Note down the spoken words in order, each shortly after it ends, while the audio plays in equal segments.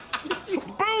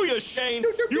Shane.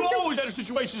 You always enter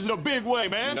situations in a big way,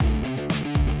 man.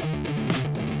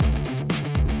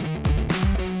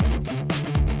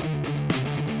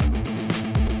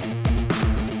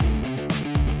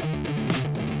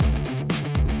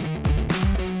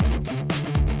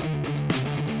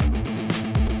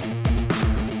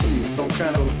 Some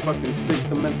kind of a fucking sick,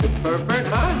 demented pervert,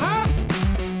 huh?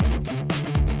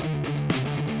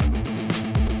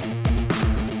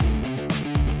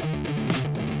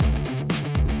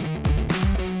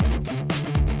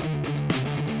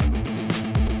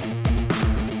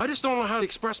 I just don't know how to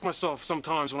express myself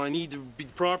sometimes when I need to be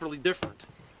properly different.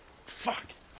 Fuck.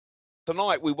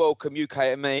 Tonight we welcome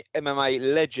UK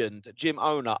MMA legend, gym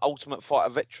owner, Ultimate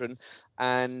Fighter veteran,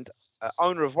 and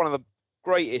owner of one of the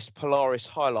greatest Polaris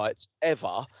highlights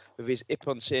ever with his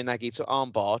Ippon to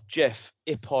armbar, Jeff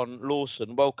IPPON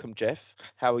Lawson. Welcome, Jeff.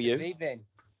 How are you? Good evening.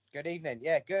 Good evening.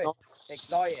 Yeah, good. Nice.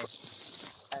 Excited.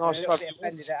 And Nice a little bit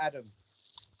offended at Adam.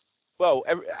 Well,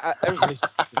 everybody's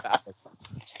about Adam.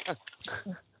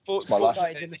 My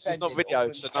life. This is not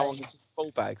video, so no one can see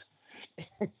ball bags.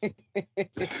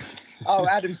 Oh,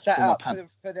 Adam sat up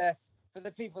for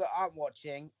the people that aren't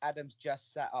watching. Adam's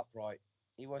just sat upright.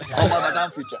 He wasn't. I'll lie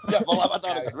down for you, Jeff. Yeah, I'll lie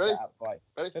down again. Ready?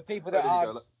 Ready? For people that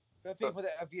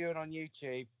are viewing on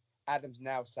YouTube, Adam's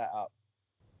now sat up.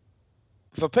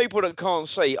 For people that can't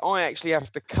see, I actually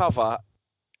have to cover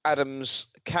Adam's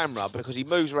camera because he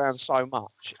moves around so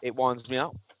much, it winds me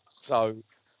up. So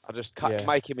I just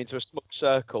make him into a small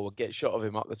circle and get a shot of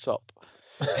him up the top,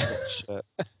 which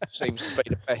seems to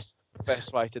be the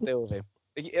best way to deal with him.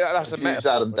 That's a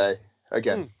metaphor. Adam Day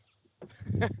again.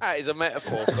 That is a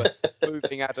metaphor for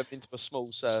moving Adam into a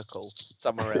small circle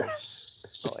somewhere else,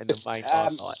 not in the main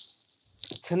highlight.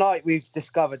 Tonight we've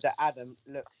discovered that Adam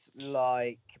looks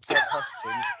like Bob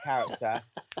Hoskins' character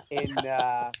in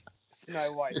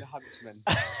Snow White and the Huntsman.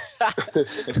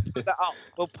 Put that up.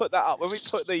 We'll put that up when we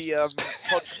put the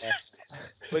podcast.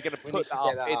 We're going to put that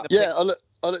up in the. Yeah,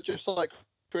 I look just like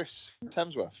Chris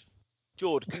Hemsworth.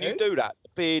 George, can you do that? The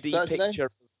beardy picture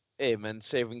of him and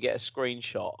see if we can get a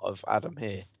screenshot of Adam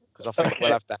here, because I think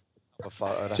we'll have that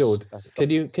photo. George, can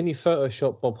you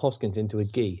Photoshop Bob Hoskins into a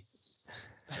gi?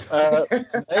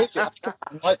 Maybe I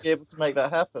might be able to make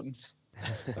that happen.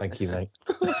 Thank you, mate.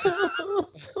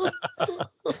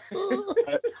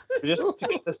 Just to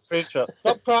get the screenshot.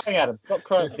 Stop crying, Adam. Stop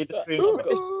crying. Get the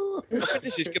screenshot. I think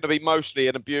this is going to be mostly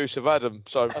an abuse of Adam.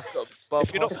 So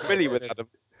if you're not familiar with Adam,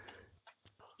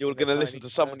 you're going to listen to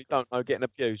someone you don't know getting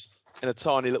abused in a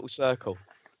tiny little circle.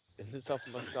 It's off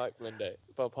my Skype window.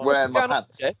 Wearing my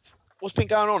pants. Jeff? What's been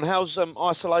going on? How's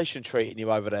isolation treating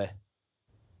you over there?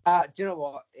 Do you know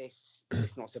what? It's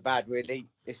not so bad, really.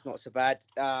 It's not so bad.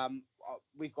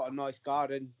 We've got a nice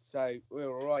garden, so we're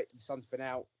all right. The sun's been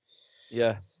out.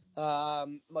 Yeah.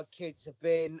 My kids have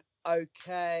been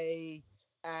okay,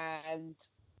 and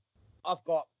I've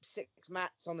got 6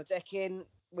 mats on the decking.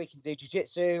 We can do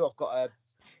jiu-jitsu. I've got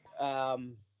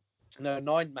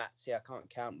 9 mats. Yeah, I can't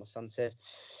count. My son said.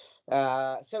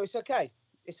 So it's okay.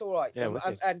 It's all right. Yeah,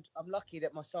 and I'm lucky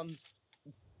that my son's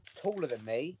taller than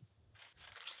me.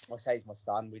 I say he's my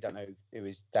son. We don't know who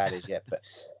his dad is yet, but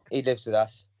he lives with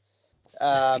us.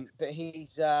 But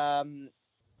he's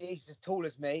as tall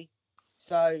as me,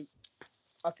 so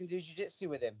I can do jiu-jitsu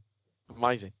with him.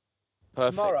 Amazing.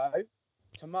 Perfect.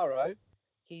 Tomorrow,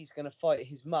 he's going to fight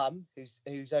his mum,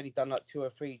 who's only done like 2 or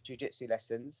 3 jiu-jitsu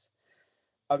lessons.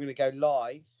 I'm going to go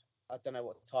live. I don't know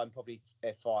what time, probably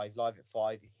at 5, live at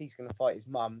 5. He's going to fight his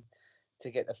mum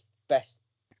to get the best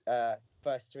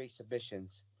first 3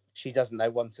 submissions. She doesn't know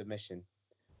 1 submission,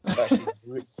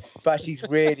 but she's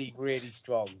really, really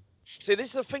strong. See, this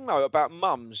is the thing though about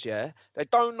mums, yeah. They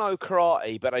don't know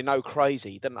karate, but they know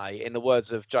crazy, don't they? In the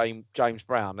words of James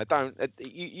Brown, they don't.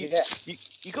 You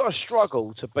got to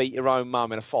struggle to beat your own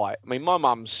mum in a fight. I mean, my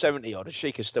mum's 70 odd, and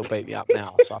she can still beat me up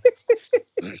now. So,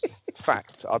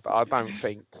 fact, I don't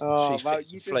think she's fit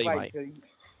to flee, mate.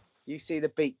 You see the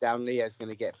beatdown Leo's going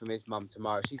to get from his mum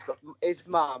tomorrow. She's got his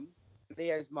mum.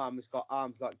 Leo's mum has got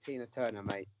arms like Tina Turner,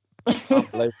 mate.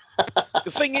 The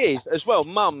thing is, as well,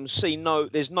 mums see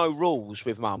there's no rules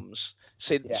with mums.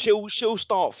 See, she'll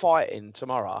start fighting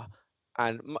tomorrow,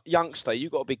 and youngster, you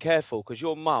got to be careful because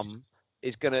your mum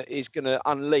is gonna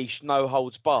unleash no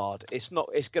holds barred. It's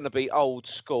gonna be old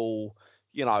school,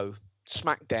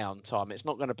 smackdown time. It's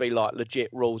not gonna be like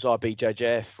legit rules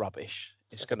IBJJF rubbish.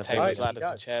 It's gonna be tables, ladders,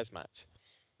 and chairs match.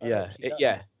 Yeah,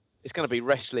 it's gonna be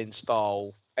wrestling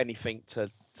style. Anything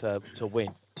to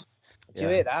win. Do you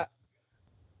hear that?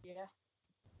 Yeah.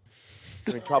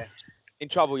 You're in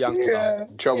trouble, youngster.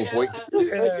 In trouble, boy.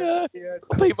 I'll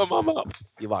beat my mum up.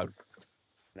 You won't.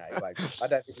 No, he won't. I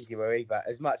don't think he will either.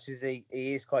 As much as he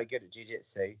is quite good at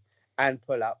jiu-jitsu and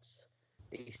pull-ups,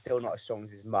 he's still not as strong as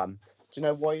his mum. Do you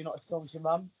know why you're not as strong as your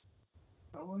mum?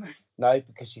 No,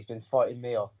 because she's been fighting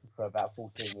me off for about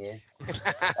 14 years.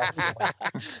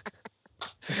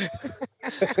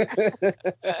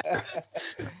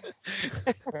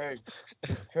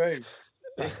 True.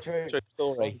 It's true. True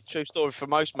story. True story for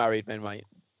most married men, mate.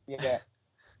 Yeah.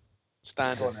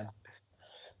 Standard.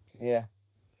 Yeah.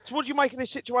 So what do you make of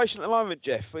this situation at the moment,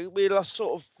 Jeff? We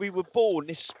were born.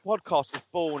 This podcast was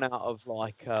born out of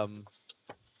the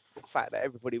fact that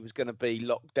everybody was going to be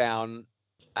locked down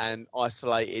and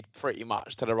isolated pretty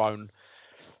much to their own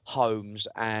homes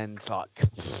and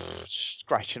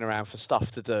scratching around for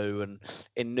stuff to do and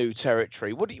in new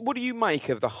territory. What do you make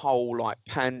of the whole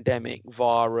pandemic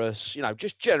virus?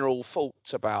 Just general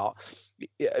thoughts about.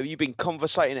 Have you been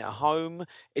conversating at home?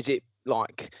 Is it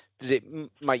does it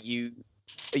make you?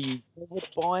 Are you bothered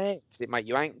by it? Does it make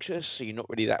you anxious? Are you not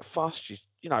really that fussed?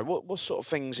 What sort of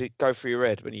things go through your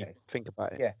head when you think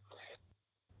about it? Yeah.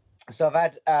 So I've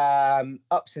had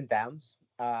ups and downs.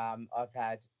 I've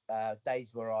had days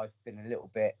where I've been a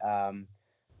little bit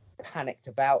panicked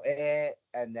about it,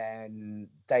 and then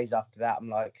days after that I'm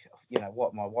like,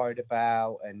 what am I worried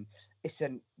about? And it's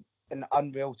an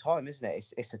unreal time, isn't it?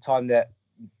 It's a time that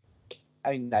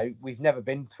we've never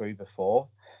been through before.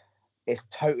 It's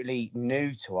totally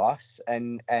new to us,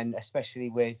 and especially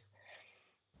with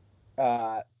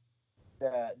the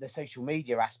social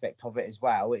media aspect of it as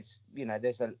well. It's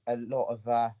there's a lot of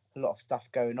stuff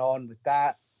going on with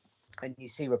that, and you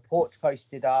see reports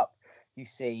posted up. You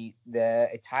see the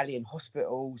Italian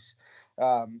hospitals.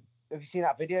 Have you seen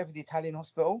that video of the Italian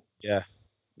hospital? Yeah.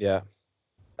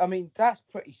 I mean, that's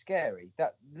pretty scary.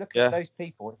 Look at those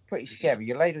people. It's pretty scary.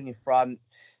 You're laid on your front.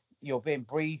 You're being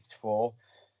breathed for.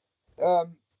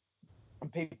 And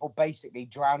people basically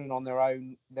drowning on their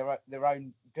own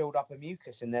build up of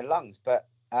mucus in their lungs. But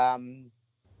I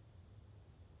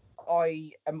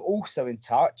am also in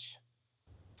touch.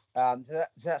 So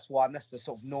that's one. That's the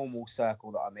sort of normal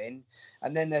circle that I'm in.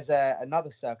 And then there's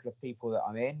another circle of people that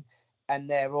I'm in, and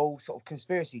they're all sort of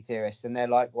conspiracy theorists, and they're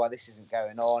like, well, this isn't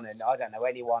going on, and I don't know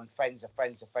anyone. Friends of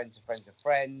friends of friends of friends of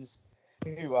friends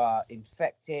who are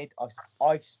infected.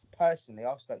 I've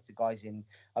spoken to guys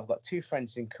I've got 2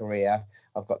 friends in Korea,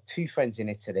 I've got 2 friends in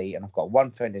Italy, and I've got 1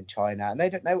 friend in China, and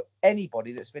they don't know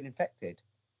anybody that's been infected.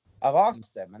 I've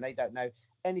asked them, and they don't know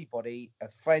anybody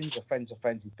of friends of friends of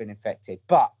friends who've been infected.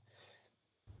 But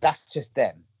that's just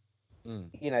them.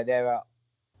 There are.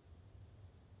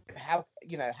 How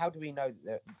do we know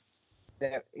that?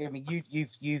 I mean,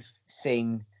 you've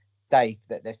seen, Dave,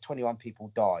 that there's 21 people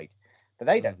died. But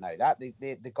they don't know that.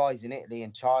 The guys in Italy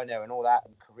and China and all that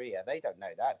and Korea, they don't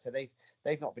know that. So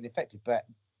they've not been infected. But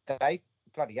Dave,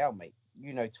 bloody hell, mate,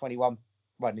 21.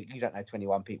 Well, you don't know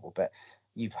 21 people, but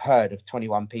you've heard of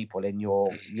 21 people in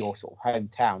your sort of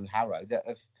hometown, Harrow, that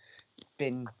have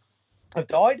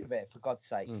died of it, for God's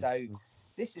sake. So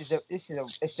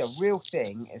it's a real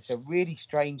thing. It's a really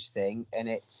strange thing, and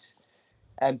it's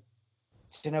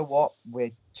do you know what?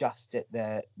 We're just at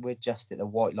the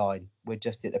white line. We're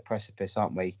just at the precipice,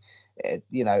 aren't we?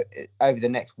 Over the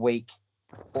next week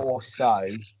or so,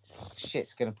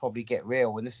 shit's going to probably get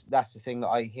real. And that's the thing that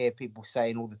I hear people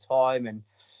saying all the time. And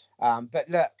but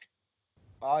look,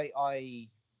 I'm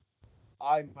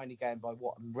only going by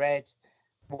what I'm read,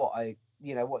 what the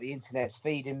internet's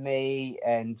feeding me,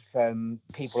 and from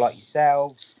people like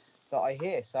yourselves that I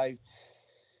hear. So,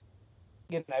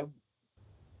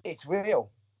 it's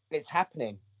real, it's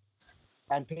happening,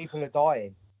 and people are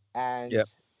dying, and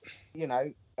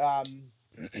well,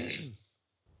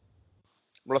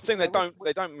 I think they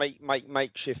don't make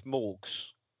makeshift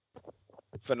morgues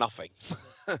for nothing.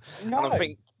 No.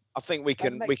 And I think we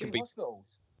can be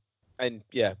hospitals. And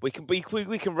we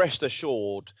can rest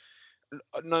assured,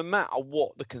 no matter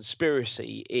what the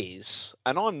conspiracy is,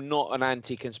 and I'm not an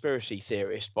anti-conspiracy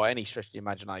theorist by any stretch of the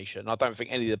imagination. I don't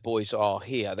think any of the boys are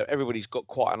here. That everybody's got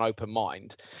quite an open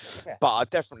mind. Yeah. But I'm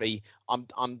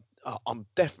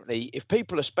definitely, if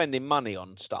people are spending money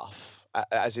on stuff,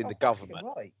 as in the government,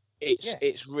 right.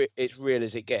 it's real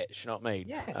as it gets. You know what I mean?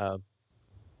 Yeah.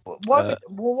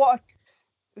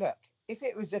 Look, if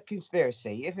it was a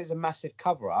conspiracy, if it was a massive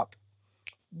cover-up,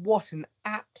 what an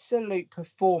absolute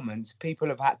performance people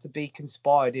have had to be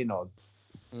conspired in on.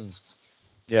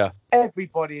 Yeah.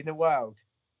 Everybody in the world.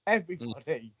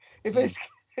 Everybody. If it's,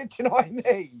 do you know what I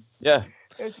mean? Yeah.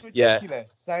 It's ridiculous.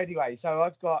 Yeah. So anyway, so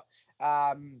I've got,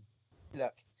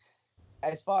 look,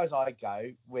 as far as I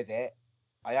go with it,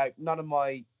 I hope none of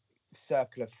my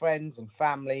circle of friends and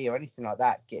family or anything like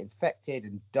that get infected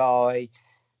and die.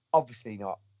 Obviously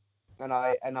not. And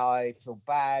I feel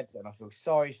bad, and I feel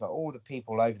sorry for all the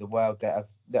people over the world that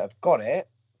have got it,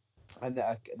 and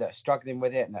that are struggling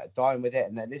with it, and that are dying with it,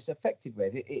 and that it's affected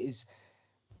with it. It is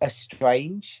a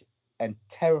strange and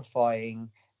terrifying,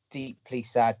 deeply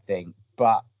sad thing.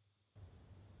 But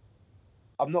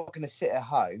I'm not going to sit at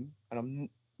home and I'm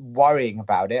worrying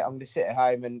about it. I'm going to sit at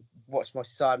home and watch my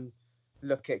son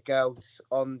look at girls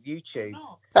on YouTube.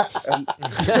 And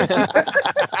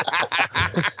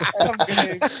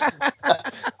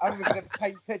I'm going to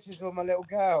paint pictures of my little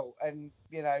girl and,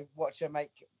 you know, watch her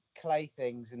make clay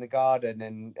things in the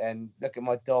garden and look at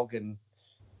my dog and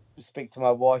speak to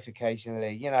my wife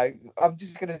occasionally. You know, I'm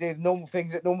just going to do the normal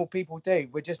things that normal people do.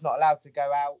 We're just not allowed to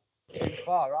go out too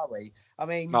far, are we? I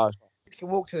mean, No. you can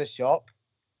walk to the shop.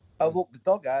 I walked the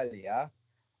dog earlier,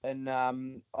 and I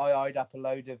eyed up a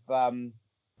load of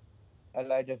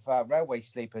railway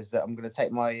sleepers that I'm going to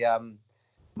take my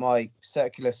my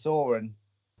circular saw and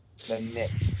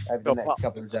knit over the next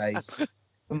couple of days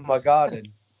in my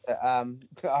garden. I am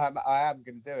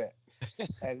going to do it,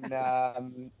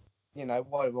 and you know,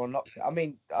 why we're on lockdown. I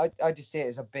mean, I just see it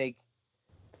as a big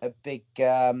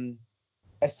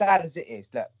as sad as it is.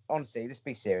 Look, honestly, let's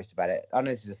be serious about it. I know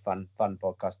this is a fun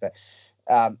podcast, but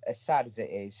as sad as it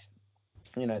is,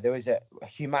 you know,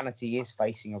 humanity is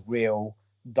facing a real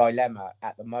dilemma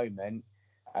at the moment,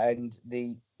 and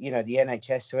the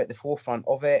NHS are at the forefront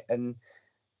of it, and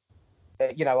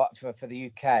you know, for the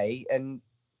UK, and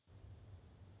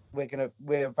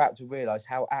we're about to realise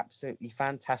how absolutely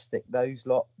fantastic those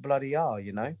lot bloody are,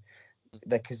 you know,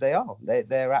 because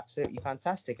they're absolutely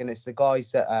fantastic, and it's the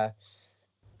guys that are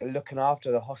looking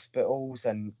after the hospitals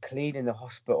and cleaning the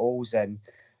hospitals and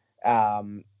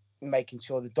making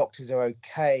sure the doctors are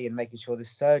okay and making sure the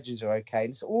surgeons are okay,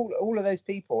 and it's all of those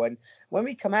people. And when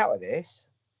we come out of this,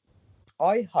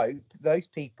 I hope those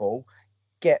people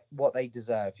get what they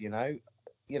deserve. You know,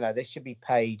 they should be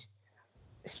paid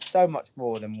so much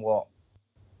more than what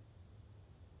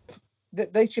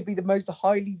they should be. The most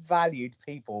highly valued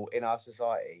people in our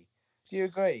society. Do you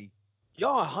agree? Yeah,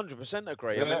 100%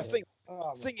 agree. Yeah. I mean,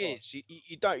 the thing is,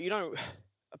 you don't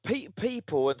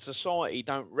people and society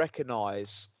don't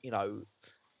recognise, you know,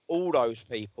 all those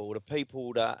people, the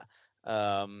people that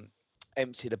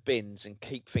empty the bins and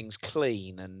keep things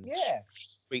clean and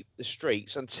sweep the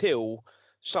streets, until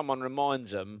someone reminds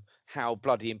them how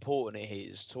bloody important it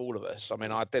is to all of us. I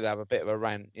mean, I did have a bit of a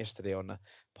rant yesterday on the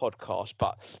podcast,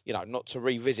 but you know, not to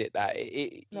revisit that.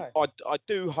 I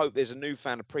do hope there's a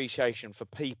newfound appreciation for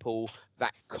people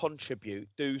that contribute,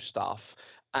 do stuff,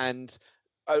 and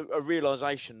a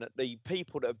realization that the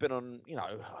people that have been on, you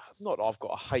know, not that I've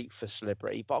got a hate for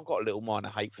celebrity, but I've got a little minor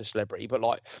hate for celebrity, but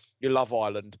like your Love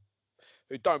Island,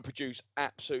 who don't produce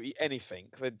absolutely anything.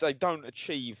 They don't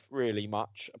achieve really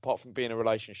much apart from being a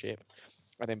relationship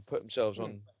and then put themselves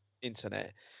on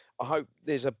internet. I hope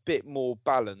there's a bit more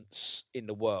balance in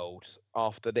the world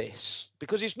after this,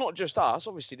 because it's not just us.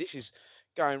 Obviously, this is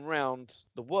going round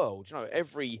the world. You know,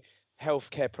 every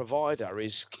healthcare provider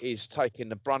is taking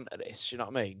the brunt of this. You know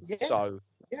what I mean? Yeah. So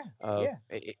yeah.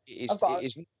 It is. I've got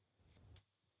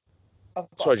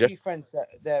Sorry, a few Jeff. friends that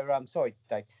they're sorry,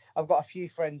 Dave. I've got a few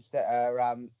friends that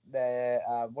are they're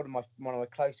one of my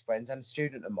close friends and a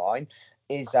student of mine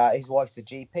is his wife's a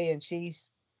GP, and she's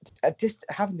just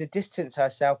having to distance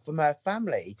herself from her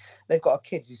family. They've got a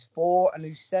kid who's 4 and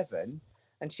who's 7,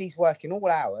 and she's working all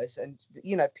hours, and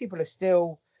you know, people are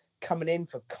still coming in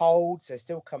for colds, they're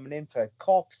still coming in for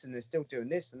coughs, and they're still doing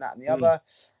this and that and the other,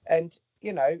 and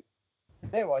you know,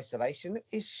 their isolation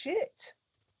is shit.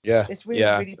 Yeah, it's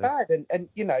really bad. And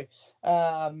you know,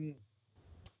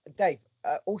 Dave,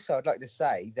 also I'd like to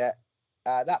say that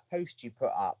that post you put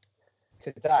up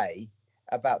today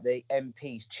about the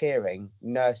MPs cheering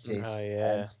nurses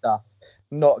and stuff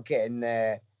not getting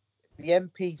the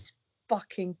MPs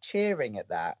fucking cheering at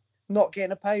that, not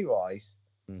getting a pay rise.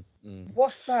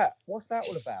 What's that all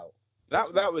about?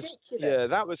 That was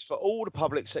for all the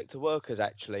public sector workers,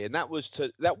 actually, and that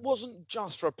wasn't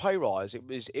just for a pay rise.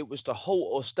 It was to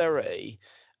halt austerity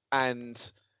and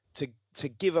to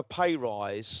give a pay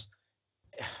rise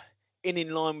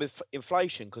in line with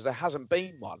inflation, because there hasn't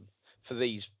been one for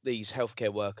these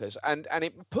healthcare workers, and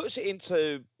it puts it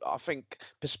into, I think,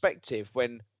 perspective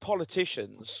when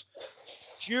politicians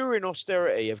during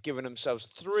austerity have given themselves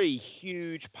 3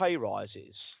 huge pay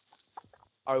rises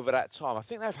over that time. I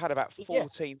think they've had about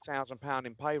 £14,000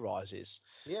 in pay rises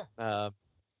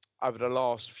over the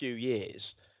last few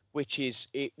years, which is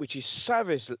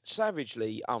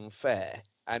savagely unfair.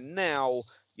 And now,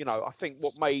 you know, I think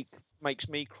what makes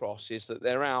me cross is that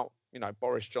they're out. You know,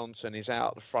 Boris Johnson is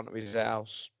out the front of his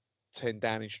house 10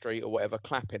 Downing Street or whatever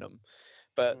clapping them.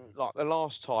 But like the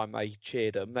last time they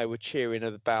cheered them, they were cheering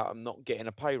about them not getting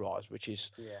a pay rise, which is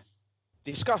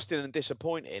disgusting and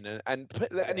disappointing. And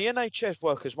the NHS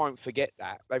workers won't forget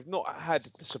that. They've not had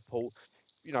the support.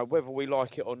 You know, whether we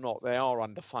like it or not, they are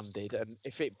underfunded. And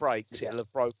if it breaks, it'll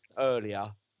have broken earlier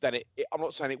than I'm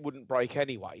not saying it wouldn't break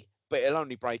anyway, but it'll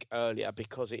only break earlier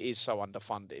because it is so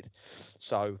underfunded.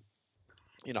 So,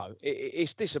 you know,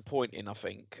 it's disappointing, I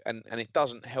think, and it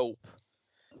doesn't help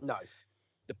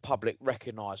the public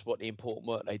recognise what the important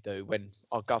work they do when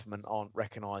our government aren't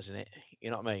recognising it.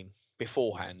 You know what I mean?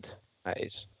 Beforehand, that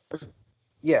is.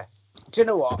 Yeah. Do you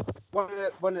know what?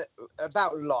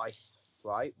 About life,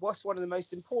 right? What's one of the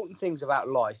most important things about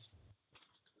life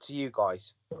to you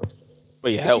guys?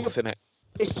 Well, your health, isn't it?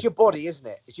 It's your body, isn't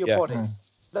it? It's your body. Mm.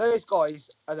 Those guys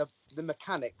are the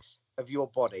mechanics of your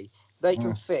body. They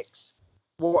can fix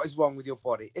what is wrong with your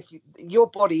body. If your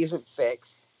body isn't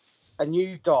fixed and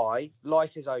you die,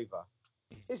 life is over,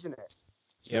 isn't it?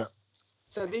 Yeah.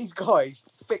 So these guys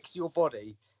fix your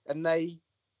body and they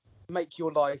make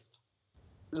your life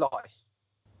alive.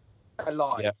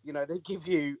 Yeah. You know, they give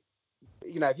you,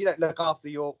 you know, if you don't look after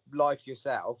your life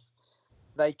yourself,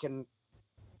 they can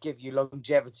give you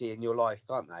longevity in your life,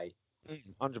 can't they?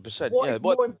 100%.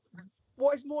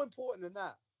 What is more important than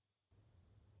that?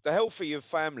 The health of your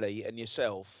family and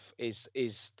yourself is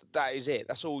that is it.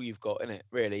 That's all you've got, isn't it?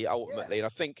 Really, ultimately. And I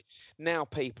think now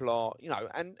people are, you know,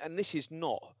 and this is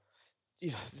not,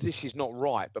 you know, this is not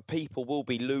right, but people will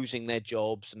be losing their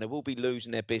jobs and they will be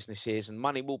losing their businesses and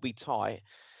money will be tight.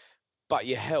 But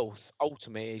your health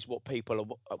ultimately is what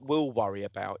people will worry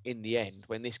about in the end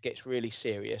when this gets really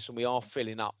serious and we are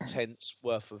filling up tents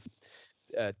worth of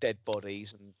dead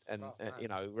bodies and you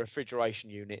know, refrigeration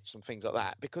units and things like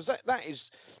that, because that is,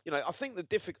 you know, I think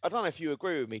I don't know if you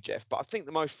agree with me, Jeff, but I think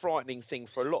the most frightening thing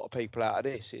for a lot of people out of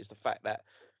this is the fact that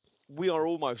we are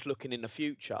almost looking in the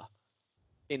future,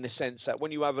 in the sense that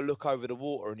when you have a look over the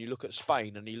water and you look at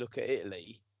Spain and you look at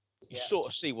Italy, you sort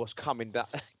of see what's coming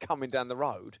down the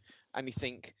road and you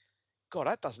think, God,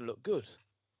 that doesn't look good.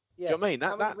 Do you know what I mean?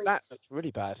 That looks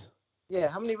really bad. Yeah,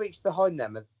 how many weeks behind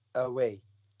them are we?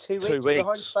 2 weeks, 2 weeks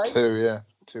behind Spain?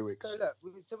 2 weeks. So look,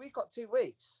 we've got 2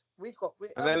 weeks.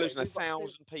 And they're losing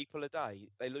 1,000 people a day.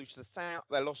 They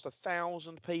lost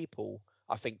 1,000 people,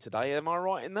 I think, today. Am I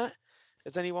right in that?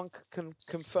 Does anyone can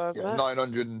confirm that?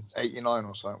 989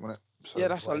 or something, wasn't it? So, yeah,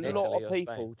 that's a Italy lot or of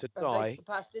people to Have die. they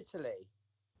surpassed Italy?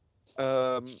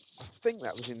 I think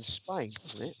that was in Spain,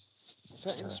 wasn't it? Was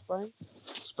that in Spain?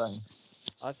 Spain.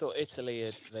 I thought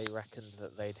Italy they reckoned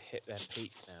that they'd hit their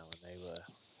peak now, and they were.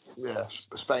 Yeah,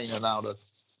 Spain are now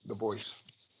the boys.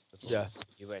 Yeah.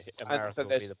 America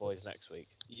will be the boys next week.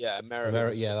 Yeah,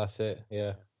 America. Yeah, that's it.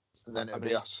 Yeah. And then it'll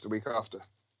be us the week after.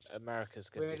 America's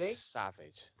going to be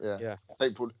savage. Yeah.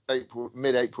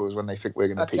 Mid-April is when they think we're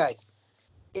going to peak. Okay.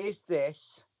 Is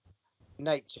this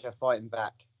nature fighting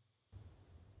back?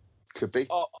 Could be.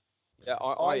 Oh, yeah,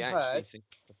 I actually think.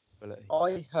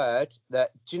 I heard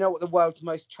that. Do you know what the world's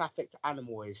most trafficked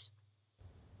animal is?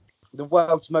 The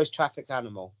world's most trafficked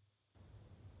animal.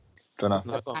 Don't know.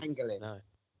 It's a pangolin. No.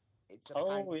 It's a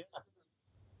pangolin. Yeah.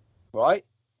 Right?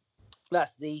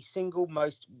 That's the single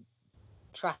most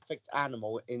trafficked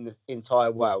animal in the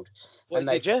entire world. What is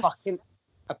it, Jeff?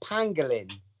 A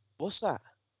pangolin. What's that?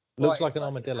 Looks like an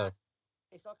armadillo.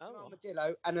 It's like an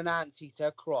armadillo and an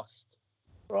anteater crossed.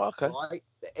 Right, okay. Right?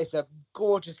 It's a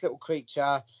gorgeous little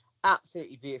creature,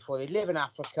 absolutely beautiful. They live in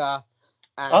Africa,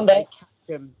 and they catch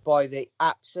them by the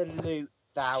absolute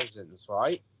thousands,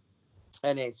 right?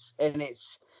 And it's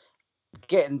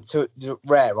getting to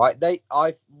rare, right?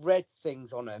 I've read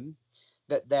things on them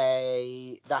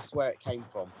that's where it came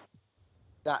from.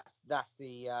 That's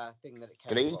the thing that it came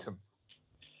from. Can they eat them?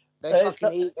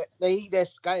 They eat their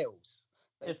scales.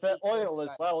 It's their oil as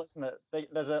well, isn't it?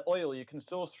 There's an oil you can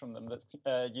source from them that's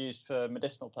used for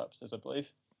medicinal purposes, I believe.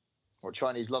 Or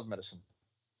Chinese love medicine?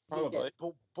 Probably.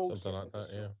 Bullshit. Something like that,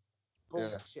 yeah.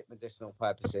 Bullshit medicinal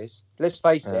purposes. Let's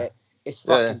face it, it's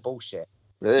fucking bullshit.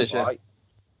 It is, right?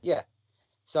 Yeah.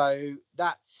 So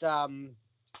that's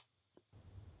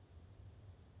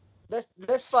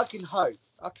let's fucking hope.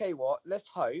 Okay, what? Let's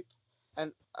hope.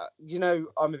 And you know,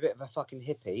 I'm a bit of a fucking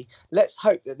hippie. Let's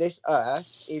hope that this Earth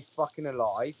is fucking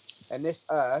alive, and this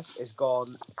Earth is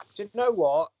gone. Do you know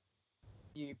what?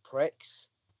 You pricks,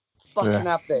 fucking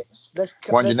have this. Let's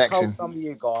call some of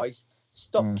you guys.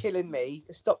 Stop killing me.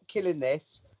 Stop killing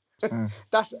this.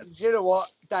 That's. Do you know what,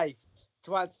 Dave?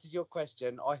 To answer your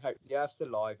question, I hope the Earth's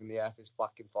alive and the Earth is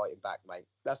fucking fighting back, mate.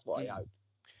 That's what I hope.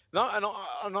 No, and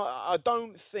I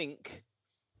don't think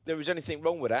there is anything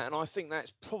wrong with that, and I think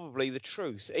that's probably the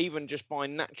truth. Even just by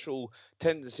natural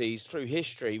tendencies through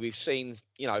history, we've seen,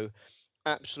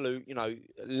 absolute,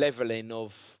 leveling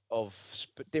of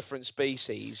different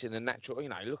species in a natural.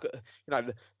 Look at,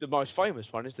 the most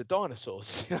famous one is the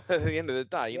dinosaurs. At the end of the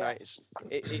day,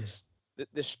 it's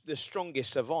the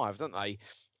strongest survive, don't they?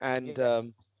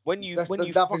 And when you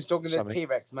nothing stronger than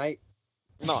T-Rex, mate.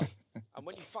 No, and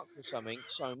when you fuck with something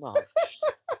so much.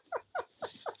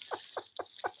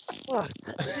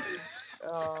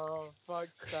 Oh,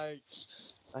 fuck's sake.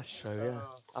 That's true, yeah.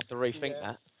 I have to rethink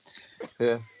that.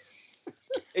 Yeah.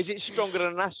 Is it stronger than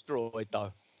an asteroid,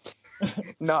 though?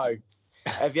 No.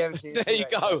 Have you ever seen There you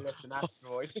go. Lift an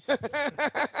asteroid?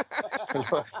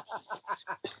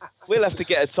 We'll have to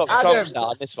get a top Adam, trumps out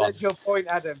on this one. That's your point,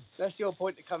 Adam. That's your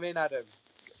point to come in, Adam.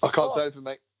 I can't say anything,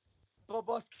 mate. Bob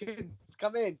Hoskins,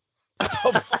 come in.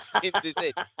 Bob Hoskins is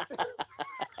in.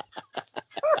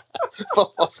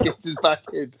 Bob Hoskins is back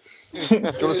in. Do you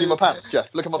want to see my pants, Jeff?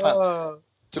 Look at my pants.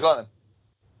 Do you like them?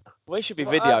 Well, it should be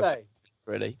What video, are they?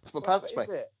 really. It's my pants, What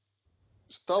mate. is it?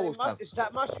 Star Wars pants. Is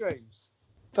that mushrooms?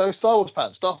 Those Star Wars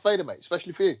pants. Darth Vader, mate.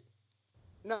 Especially for you.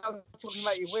 No, I'm talking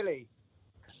about your willy.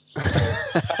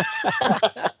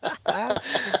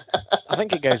 I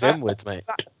think it goes inwards, mate.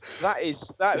 That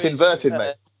is It's inverted,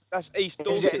 mate. That's East Is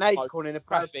Dorset's it an acorn in a bird's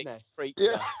graphic nest? freak.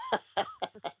 Yeah.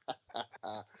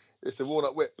 It's a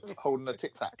walnut whip holding a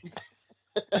tic tac.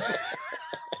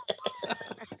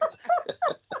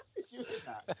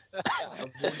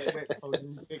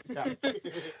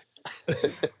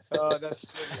 Oh, that's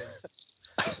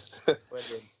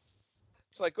brilliant.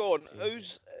 So go on.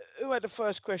 Who had the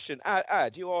first question?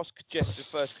 Ad, you ask Jeff the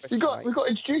first question. We've got to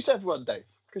introduce everyone, Dave,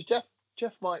 because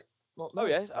Jeff might not know. Oh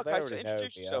yes. They Okay. So already know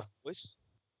introduce me, yourself, boys.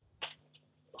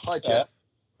 Hi, Jeff.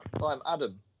 I'm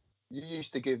Adam. You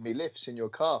used to give me lifts in your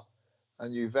car,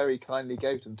 and you very kindly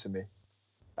gave them to me.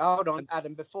 Hold on,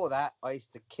 Adam. Before that, I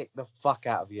used to kick the fuck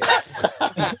out of you.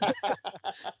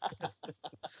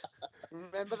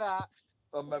 Remember that?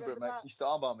 I remember it, mate. You used to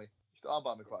armbar me.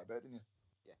 Quite a bit, didn't you?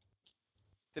 Yeah.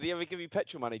 Did he ever give you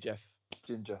petrol money, Jeff?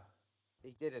 Ginger.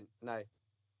 He didn't. No.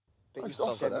 But I you used to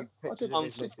offer sent me that. I pictures did. of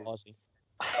his missus. Unsurprising.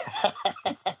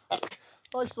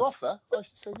 I used to offer. I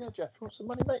used to say, yeah, Jeff, you want some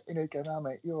money, mate? And he'd go, no,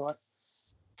 mate, you're all right.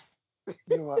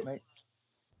 You're all right, mate.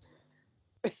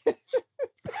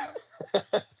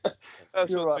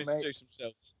 You're all right, mate. Introduce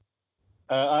themselves.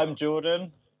 I'm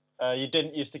Jordan. You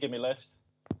didn't used to give me lifts.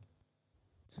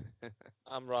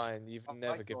 I'm Ryan. You've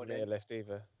never given me a lift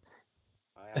either.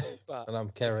 But And I'm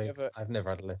Kerry. ever- I've never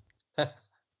had a lift.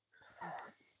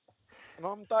 And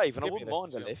I'm Dave, and I Give me wouldn't a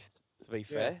mind lift a as lift, to be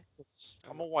fair.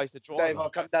 I'm always the Dave, driver. I'll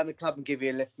come down the club and give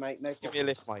you a lift, mate. No Give me a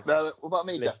lift, mate. No, what about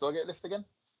me, Lift. Jeff? Do I get a lift again?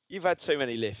 You've had too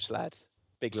many lifts, lad.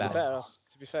 Big You're lad. better off,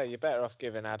 to be fair, you're better off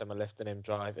giving Adam a lift than him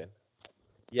driving.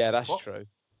 Yeah, that's What? true.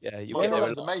 Yeah, you My get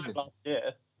driving's there. amazing. Last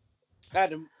year.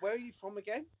 Adam, where are you from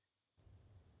again?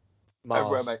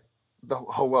 Everywhere, mate. The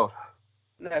whole world.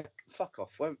 No, fuck off.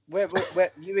 Where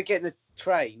you were getting the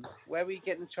train? Where were you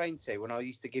getting the train to when I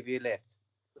used to give you a lift?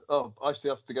 Oh, I used to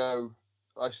have to go.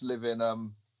 I used to live in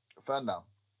Ferndown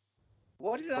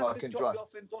Why did I Well, have I to can drop drive. you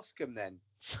off in Boscombe then?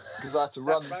 because I had to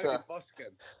run That road in to.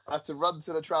 Boscombe. I had to run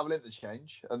to the travel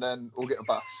interchange and then or get a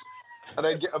bus, and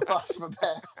then get a bus from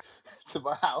there to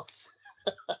my house.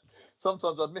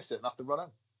 Sometimes I'd miss it and have to run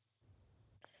home.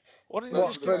 Why didn't What,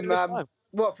 you just give me a from, lift home?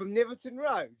 What, from Niverton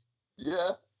Road?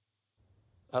 Yeah,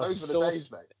 Oh, those were the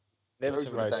days, mate. Those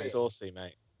Niverton were the Road's days. saucy,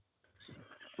 mate.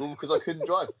 Well, because I couldn't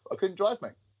drive.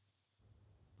 Mate.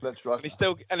 Let's drive.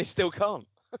 And he still can't.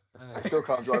 I still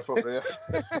can't drive properly.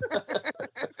 Yeah.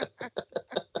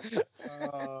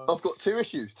 I've got two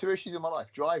issues in my life: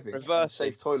 driving, and Reversing.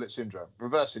 safe toilet syndrome.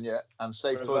 Reversing, yeah, and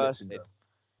safe toilet Reversing. syndrome.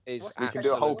 Is What's We the can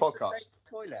do a whole what's the podcast. safe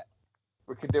toilet?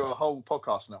 We can do a whole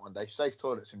podcast on that one day. Safe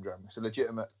toilet syndrome. It's a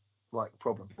legitimate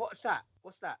problem. What's that?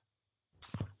 What's that?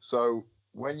 So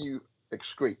when you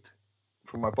excrete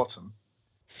from my bottom,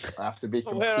 I have to be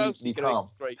Where else are completely you gonna calm.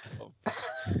 excrete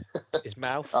from? His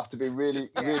mouth. I have to be really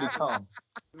calm.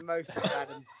 Most of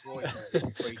Adam's toilet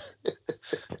is sweet.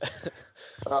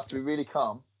 I have to be really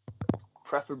calm,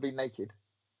 preferably naked,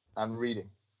 and reading.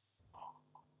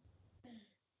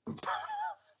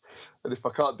 And if I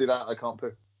can't do that, I can't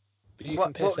poo. But you can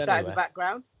What piss was that in the anywhere.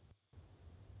 background?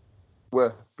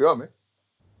 Where? Behind me?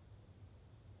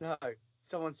 No,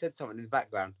 someone said something in the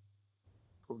background.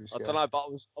 Probably I scared. don't know, but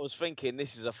I was thinking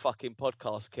this is a fucking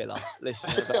podcast killer.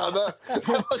 Listen, I know.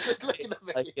 Everyone's just looking at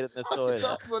me. Taking in the That's toilet.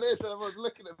 exactly what it is, and everyone's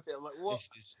looking at me. I'm like, what?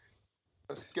 This is,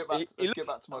 Let's get back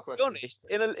to my to be question. honest,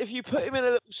 if you put him in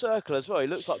a little circle as well, he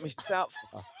looks like Mr.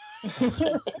 Doubtfire.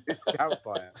 It's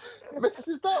Doubtfire.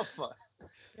 Mrs. Doubtfire.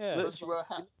 Yeah. Unless you wear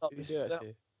a hat. You do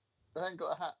actually. They ain't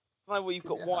got a hat. No, well, you've Give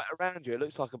got me a white hat. around you. It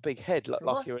looks like a big head, like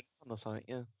What? you're in one or something.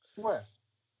 Yeah. Where?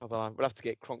 I don't know. We'll have to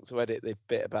get Kronk to edit the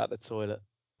bit about the toilet.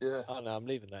 Yeah. Oh no, I'm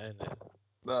leaving that in there.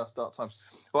 No, start times.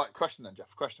 Right, question then,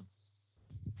 Jeff. Question.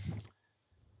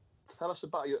 Tell us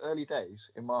about your early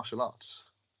days in martial arts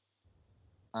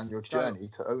and your journey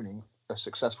to owning a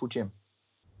successful gym.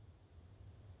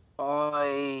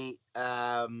 I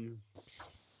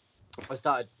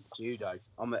started judo.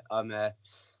 I'm a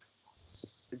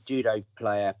judo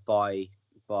player by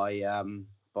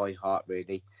heart,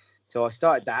 really. So I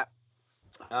started that.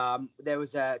 There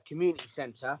was a community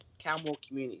centre, Calmore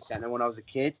Community Centre, when I was a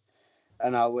kid,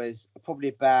 and I was probably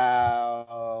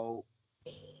about,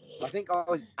 I think I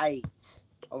was 8.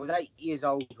 I was 8 years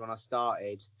old when I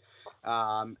started,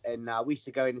 and we used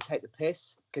to go in and take the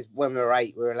piss because when we were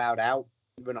 8, we were allowed out.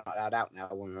 We're not allowed out now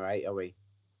when we're 8, are we?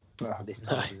 No. This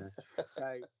time, you know.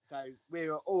 So we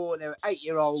were all, there were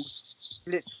 8-year-olds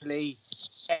literally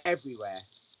everywhere.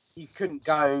 You couldn't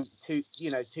go 2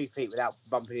 feet without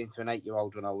bumping into an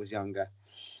 8-year-old when I was younger.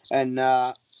 And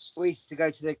we used to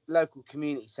go to the local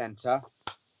community centre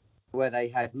where they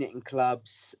had knitting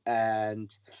clubs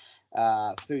and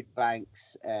food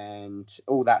banks and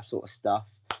all that sort of stuff.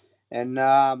 And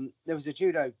there was a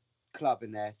judo club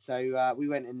in there. So we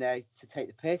went in there to take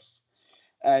the piss.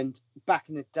 And back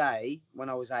in the day, when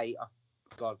I was 8,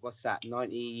 God, what's that?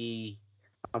 90.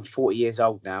 I'm 40 years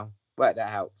old now. Work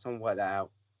that out. Someone work that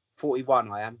out.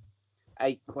 41 I am.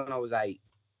 8 when I was 8.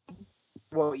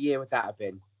 What year would that have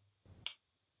been?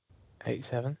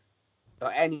 87.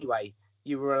 But anyway,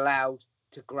 you were allowed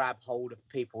to grab hold of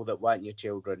people that weren't your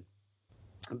children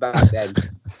back then.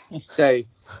 So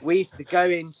we used to go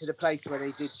into the place where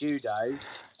they did judo,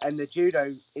 and the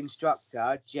judo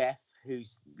instructor, Jeff,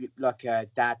 who's like a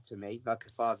dad to me, like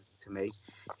a father to me,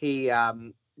 he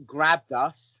grabbed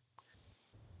us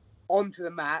onto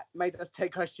the mat, made us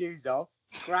take our shoes off,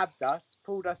 grabbed us,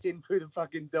 pulled us in through the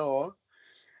fucking door,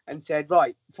 and said,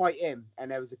 right, fight him.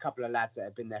 And there was a couple of lads that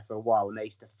had been there for a while, and they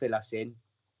used to fill us in.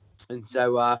 And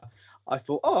so I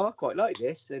thought, I quite like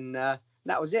this. And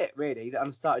that was it, really, that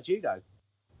I started judo.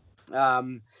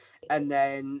 And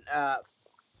then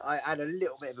I had a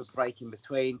little bit of a break in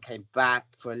between, came back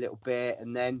for a little bit,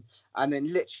 and then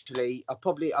literally I've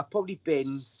probably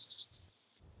been,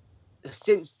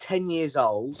 since 10 years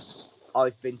old,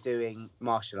 I've been doing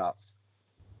martial arts.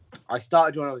 I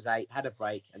started when I was 8, had a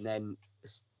break, and then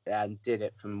did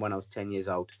it from when I was 10 years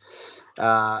old.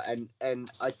 And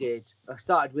I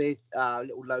started with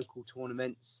little local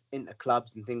tournaments, inter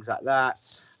clubs and things like that,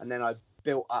 and then I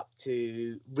built up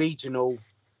to regional,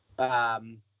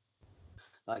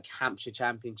 like Hampshire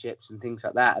championships and things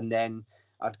like that, and then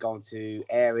I'd gone to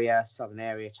southern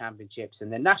area championships,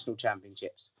 and then national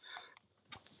championships.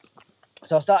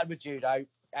 So I started with judo,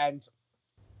 and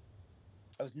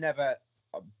I was never,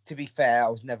 to be fair, I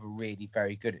was never really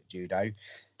very good at judo.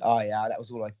 That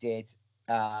was all I did.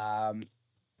 I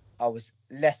was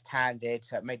left-handed,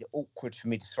 so it made it awkward for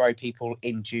me to throw people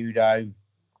in judo.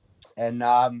 And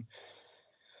up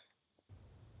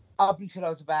until I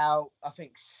was about, I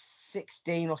think,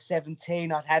 16 or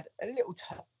 17, I'd had a little,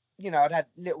 I'd had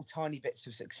little tiny bits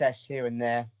of success here and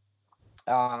there.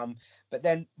 But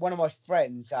then one of my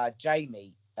friends,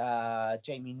 Jamie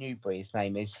Newbury, his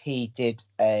name is,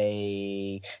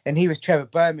 and he was Trevor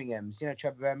Birmingham's,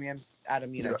 Trevor Birmingham,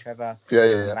 Adam, Yeah. Trevor,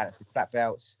 Yeah. black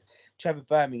belts. Trevor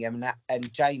Birmingham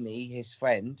and Jamie, his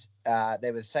friend,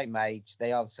 they were the same age.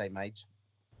 They are the same age.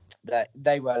 That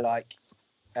they were like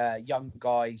young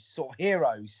guys, sort of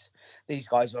heroes. These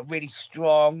guys were really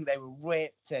strong. They were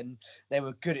ripped, and they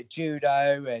were good at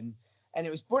judo, and it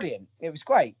was brilliant. It was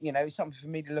great. It was something for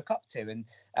me to look up to.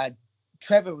 And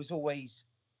Trevor was always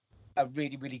a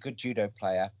really, really good judo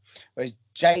player, whereas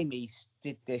Jamie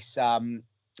did this one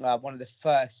of the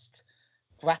first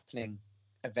grappling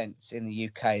events in the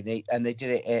UK. They did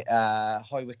it at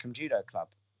High Wycombe Judo Club,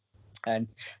 and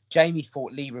Jamie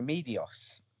fought Lee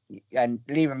Remedios, and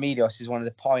Lee Remedios is one of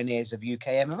the pioneers of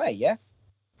UK MMA.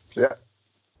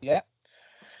 Yeah.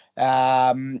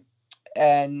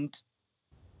 And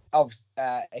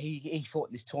he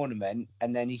fought this tournament,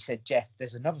 and then he said, Jeff,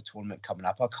 there's another tournament coming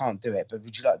up. I can't do it, but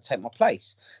would you like to take my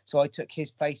place? So I took his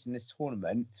place in this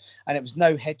tournament, and it was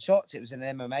no headshots. It was an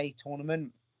MMA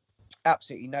tournament.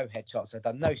 Absolutely no headshots. I'd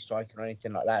done no striking or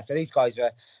anything like that. So these guys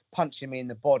were punching me in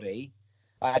the body.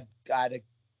 I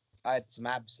had some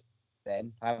abs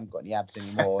then. I haven't got any abs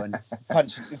anymore. And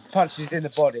punches in the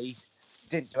body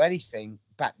didn't do anything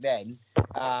back then.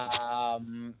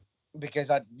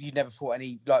 Because you never fought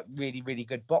any like really, really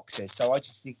good boxers. So I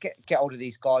just get hold of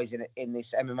these guys in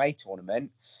this MMA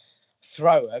tournament.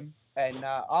 throw them and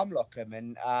arm lock them,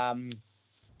 and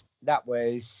that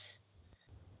was,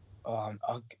 I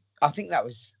think that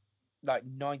was like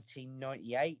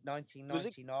 1998,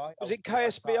 1999. Was it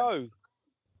KSBO?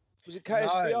 Was it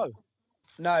KSBO?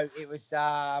 No, it was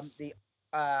the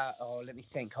let me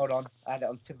think. Hold on, I had it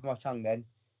on the tip of my tongue then.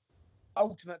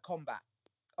 Ultimate Combat.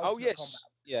 Ultimate Combat.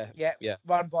 Yeah.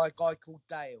 Run by a guy called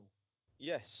Dale.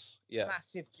 Yes. Yeah.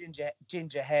 Massive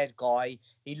ginger haired guy.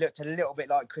 He looked a little bit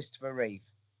like Christopher Reeve.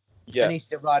 Yeah. And he used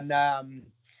to run MMA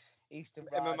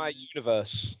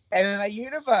Universe. MMA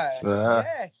Universe.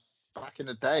 Yes. Back in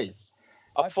the day.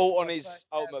 I fought on his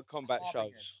Ultimate Combat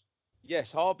shows.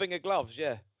 Yes, Harbinger gloves,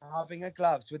 yeah. Harbinger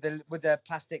gloves with the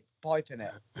plastic pipe in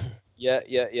it.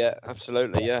 Yeah,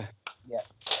 absolutely, yeah. Yeah.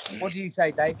 What do you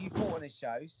say, Dave? You fought on his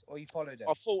shows, or you followed him?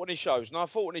 I fought on his shows. No, I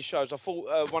fought on his shows. I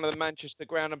fought one of the Manchester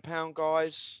ground and pound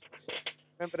guys.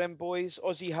 Remember them boys?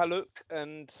 Ozzy Haluk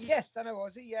and... Yes, I know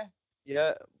Ozzy, yeah.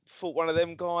 Yeah, fought one of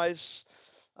them guys.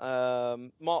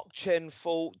 Mark Chen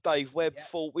fought, Dave Webb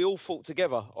fought. We all fought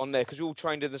together on there because we all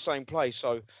trained in the same place.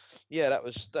 So, yeah, that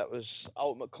was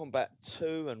Ultimate Combat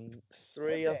 2 and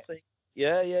 3, I think.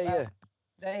 Yeah.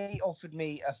 They offered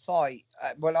me a fight.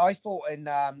 Well, I fought in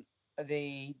the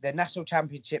national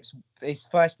championships. His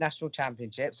first national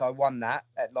championships, I won that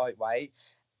at lightweight,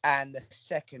 and the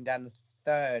second and the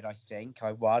third, I think,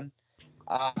 I won.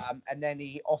 And then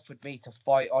he offered me to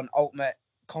fight on Ultimate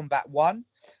Combat 1,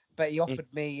 but he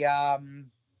offered me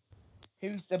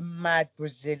who's the mad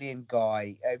Brazilian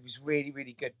guy? It was really,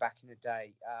 really good back in the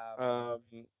day.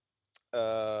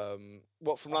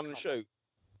 What, from London Shoot?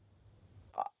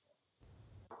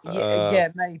 Yeah,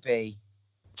 maybe.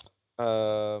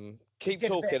 Keep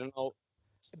talking and I'll...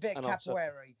 A bit of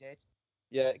capoeira he did.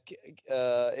 Yeah,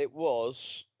 it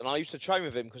was, and I used to train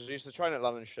with him because I used to train at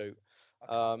London Shoot.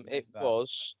 It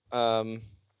was, oh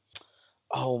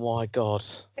my God.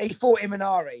 He fought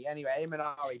Imanari anyway.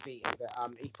 Imanari beat him,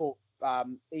 but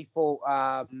he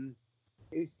fought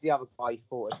who's the other guy he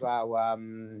fought as well?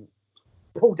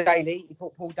 Paul Daly. He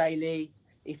fought Paul Daly.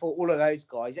 He fought all of those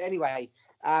guys. Anyway,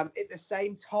 at the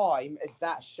same time as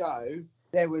that show,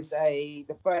 there was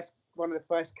one of the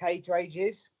first cage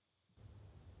rages,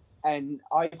 and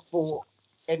I fought,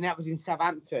 and that was in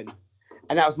Southampton,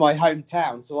 and that was my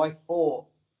hometown. So I fought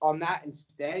on that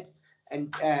instead,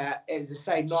 and it was the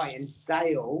same night. And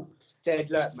Dale said,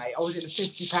 "Look, mate, I was in a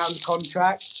 £50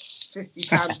 contract,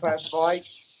 £50 per fight,"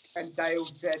 and Dale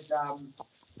said,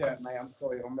 "Look, mate, I'm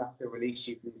sorry, I'm gonna have to release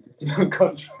you from the £50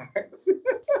 contract."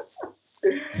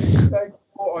 So I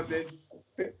fought on this.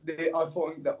 I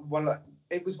thought that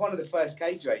it was one of the first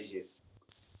cage rages.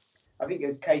 I think it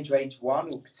was cage rage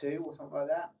 1 or 2 or something like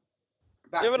that.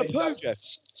 You having a poo, Jeff?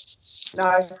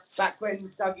 No, back when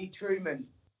Dougie Truman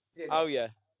did it. Oh, yeah.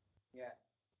 Yeah.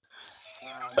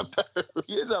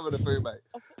 He is having a poo, mate.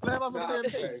 I'm having a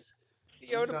poo.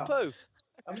 You're having a poo?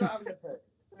 I'm not having a poo.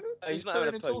 He's not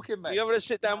having a poo. Talking, mate. You're having a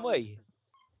sit-down wee?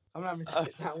 I'm having a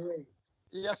sit-down wee.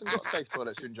 He hasn't got safe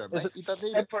toilet syndrome, mate. He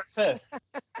doesn't need it.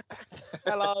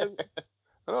 Hello.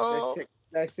 Oh.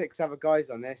 There's 6 other guys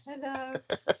on this. Hello.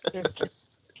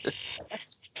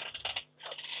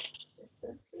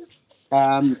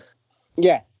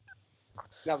 Yeah,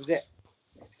 that was it.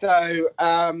 So,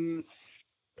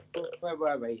 where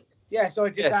were we? Yeah, so I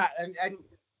did that,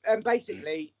 and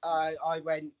basically, I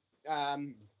went. I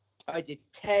did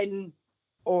 10,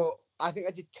 or I think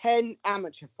I did 10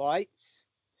 amateur fights.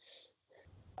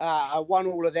 I won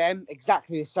all of them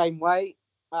exactly the same way,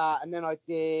 and then I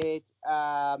did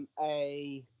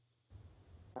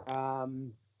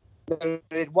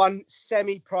did one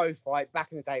semi-pro fight.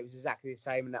 Back in the day, it was exactly the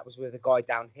same, and that was with a guy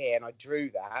down here, and I drew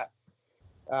that.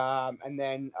 And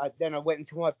then I went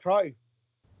into my pro,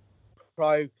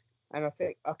 and I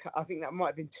think that might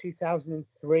have been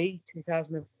 2003,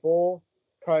 2004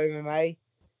 pro MMA,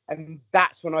 and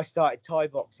that's when I started Thai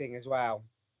boxing as well.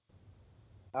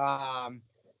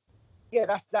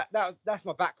 Yeah, that's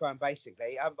my background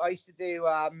basically. I used to do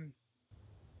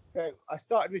so I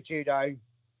started with judo,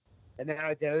 and then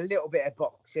I did a little bit of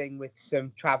boxing with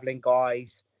some traveling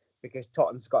guys because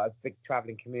Tottenham's got a big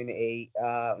traveling community.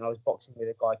 And I was boxing with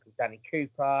a guy called Danny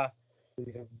Cooper,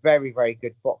 who's a very, very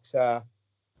good boxer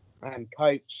and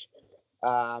coach.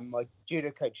 My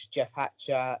judo coach, Jeff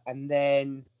Hatcher. And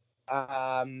then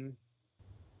I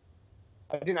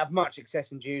didn't have much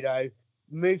success in judo.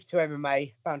 Moved to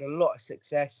MMA, found a lot of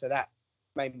success, so that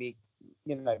made me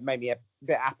a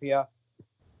bit happier.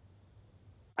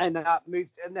 And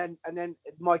moved, and then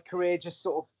my career just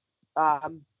sort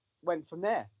of went from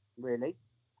there, really.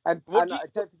 And I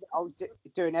don't think I was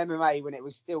doing MMA when it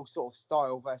was still sort of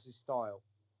style versus style.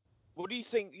 What do you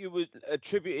think you would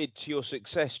attributed to your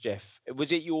success, Jeff?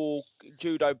 Was it your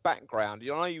judo background? I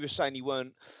know you were saying you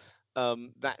weren't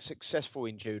that successful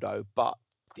in judo, but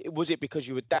was it because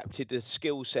you adapted the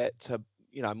skill set to,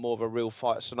 more of a real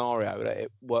fight scenario that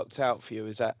it worked out for you?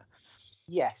 Is that?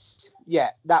 Yes,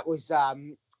 yeah, that was. I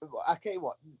tell you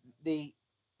what, the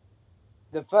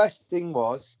first thing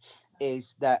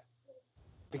is that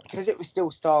because it was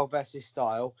still style versus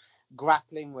style,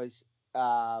 grappling was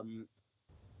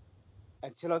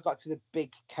until I got to the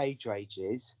big cage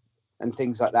rages and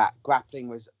things like that. Grappling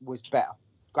was better.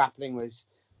 Grappling was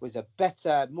a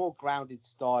better, more grounded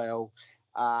style.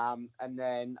 And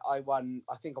then I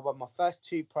think I won my first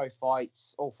 2 pro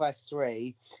fights, or first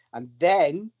 3, and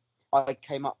then I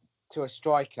came up to a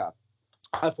striker.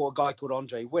 I fought a guy called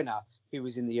Andre Winner, who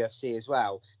was in the UFC as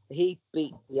well. He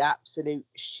beat the absolute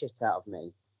shit out of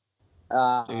me. He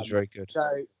was very good.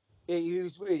 So he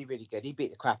was really, really good. He beat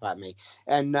the crap out of me,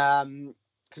 and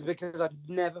because I'd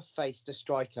never faced a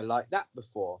striker like that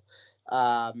before.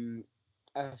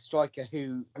 A striker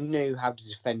who knew how to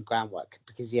defend groundwork,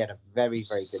 because he had a very,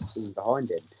 very good team behind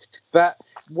him. But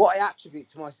what I attribute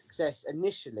to my success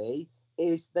initially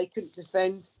is they couldn't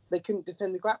defend the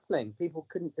grappling. People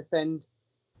couldn't defend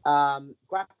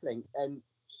grappling, and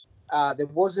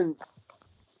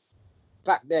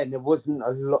back then there wasn't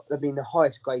a lot. I mean, the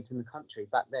highest grades in the country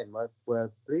back then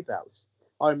were blue belts.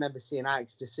 I remember seeing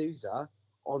Alex D'Souza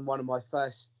on one of my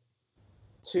first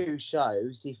 2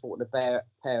 shows. He fought in a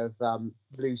pair of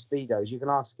blue speedos. You can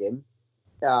ask him.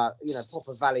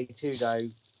 Proper Valley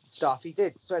Tudo stuff. He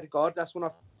did. Swear to God, that's when I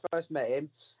first met him.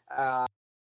 That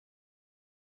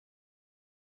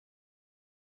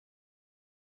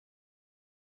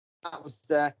was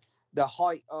the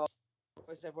height of.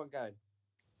 Where's everyone going?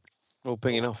 All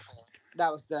pinging off.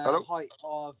 That was the Hello? height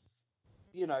of,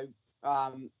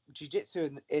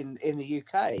 jiu-jitsu in the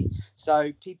UK.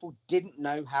 So people didn't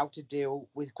know how to deal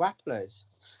with grapplers,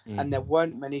 and there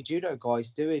weren't many judo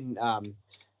guys doing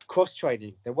cross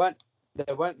training. There weren't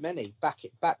many back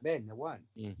then. There weren't.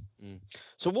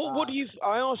 So what do you?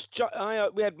 I asked.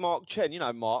 We had Mark Chen. You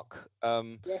know Mark.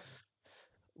 Yes.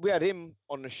 We had him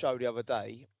on the show the other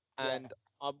day, and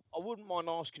I wouldn't mind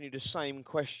asking you the same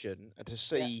question and to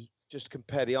see, just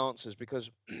compare the answers, because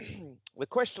the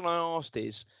question I asked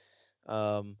is,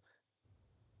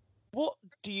 what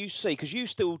do you see? Because you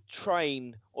still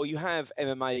train, or you have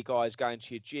MMA guys going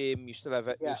to your gym. You still have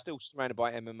you're still surrounded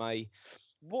by MMA.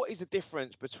 What is the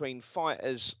difference between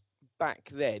fighters back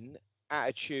then,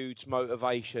 attitudes,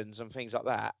 motivations, and things like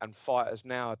that, and fighters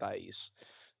nowadays?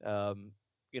 In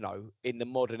the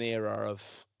modern era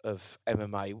of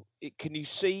MMA, can you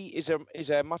see, is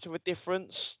there much of a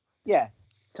difference? Yeah,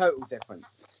 total difference.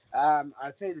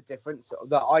 I'll tell you the difference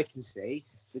that I can see.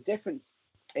 The difference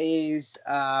is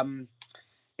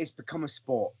it's become a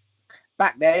sport.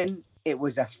 Back then, it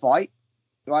was a fight,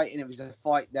 right? And it was a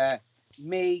fight that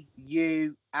me,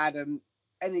 you, Adam,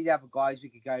 any of the other guys, we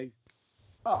could go,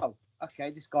 oh,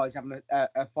 okay, this guy's having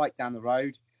a fight down the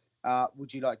road.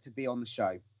 Would you like to be on the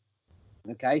show?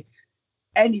 Okay.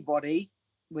 Anybody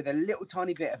with a little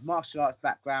tiny bit of martial arts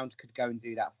background could go and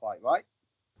do that fight, right?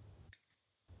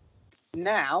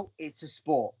 Now it's a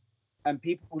sport, and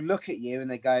people look at you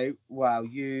and they go, well,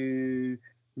 you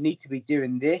need to be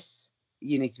doing this,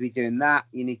 you need to be doing that,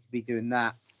 you need to be doing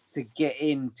that to get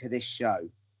into this show.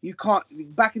 You can't.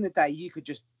 Back in the day, you could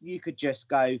just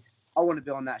go, I want to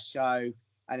be on that show,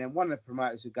 and then one of the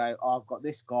promoters would go, oh, I've got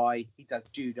this guy, he does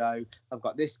judo, I've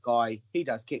got this guy, he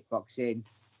does kickboxing,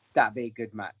 that'd be a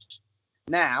good match.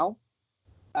 Now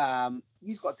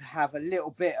you've got to have a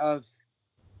little bit of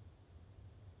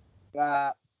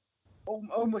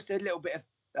almost a little bit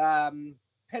of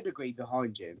pedigree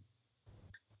behind you.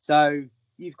 So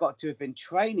you've got to have been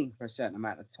training for a certain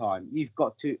amount of time. You've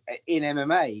got to, in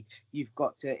MMA,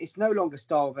 it's no longer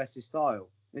style versus style,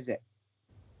 is it?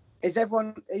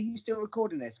 Are you still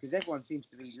recording this? Because everyone seems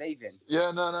to be leaving.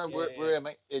 Yeah, no, we're here,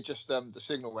 mate. It just, the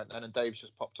signal went and Dave's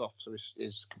just popped off, so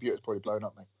his computer's probably blown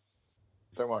up, mate.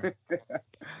 Don't worry.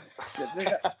 That's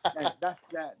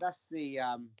the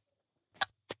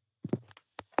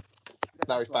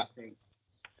No, he's back.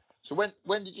 So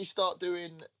when did you start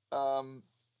doing capoeira,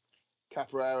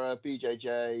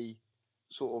 BJJ,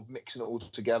 sort of mixing it all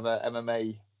together,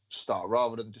 MMA style,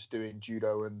 rather than just doing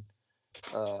judo and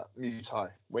Muay Thai?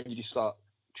 When did you start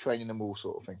training them all,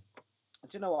 sort of thing? Do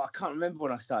you know what? I can't remember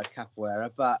when I started capoeira,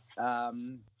 but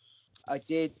I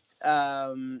did.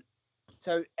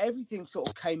 So everything sort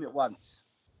of came at once.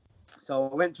 So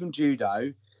I went from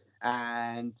judo,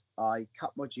 and I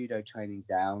cut my judo training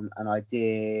down, and I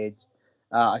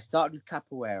started with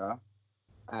capoeira,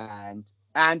 and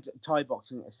and Thai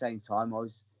boxing at the same time.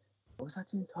 Was I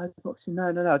doing Thai boxing? No,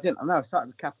 I didn't. No, I started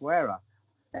with capoeira,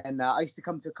 and I used to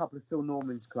come to a couple of Phil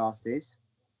Norman's classes,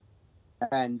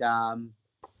 and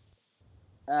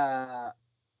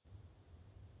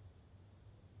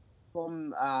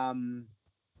from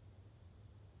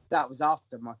that was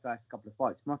after my first couple of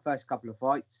fights. My first couple of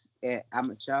fights at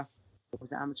amateur, was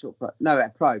it amateur or pro? No,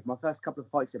 at pro. My first couple of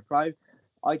fights at pro,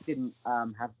 I didn't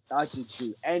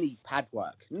do any pad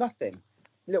work, nothing.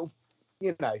 Little,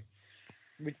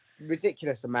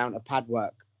 ridiculous amount of pad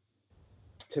work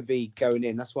to be going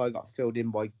in. That's why I got filled in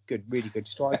by really good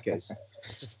strikers.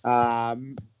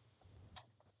 I've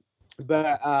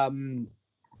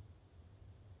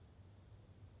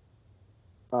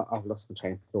lost my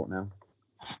train of thought now.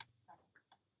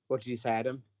 What did you say,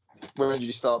 Adam? When did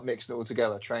you start mixing it all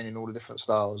together, training all the different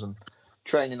styles and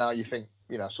training how you think,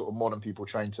 sort of modern people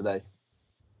train today?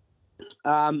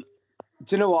 Do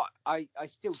you know what? I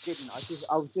still didn't. I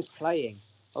was just playing.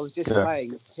 I was just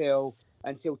playing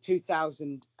until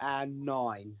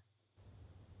 2009.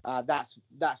 That's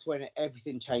when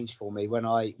everything changed for me. When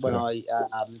I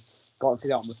got into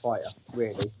the Ultimate Fighter,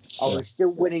 really, I was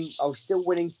still winning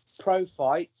pro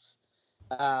fights,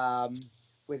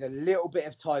 with a little bit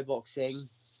of Thai boxing,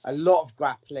 a lot of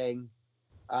grappling.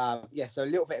 So a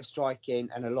little bit of striking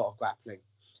and a lot of grappling.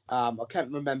 I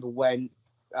can't remember when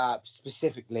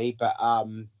specifically, but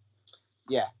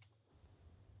yeah.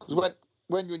 Because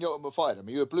when you're in the Ultimate Fighter,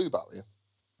 you were a blue belt, yeah?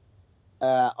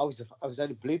 I was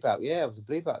only blue belt. Yeah, I was a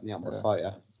blue belt in the Ultimate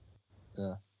Fighter.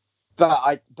 Yeah.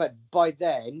 But by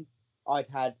then I'd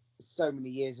had so many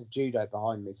years of judo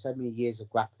behind me, so many years of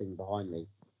grappling behind me.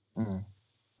 Mm.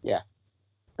 Yeah.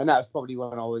 And that was probably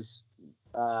when I was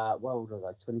what old was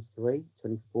I? 23,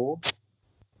 24?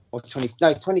 Or 20?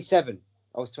 No, 27.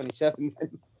 I was 27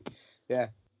 then. Yeah.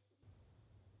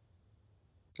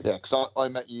 Yeah, because I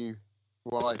met you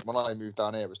when I moved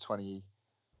down here. It was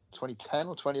 2010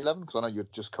 or 2011, because I know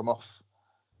you'd just come off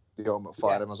the Ultimate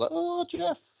Fighter, and I was like, "Oh,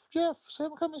 Jeff, so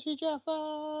I'm coming to see Jeff.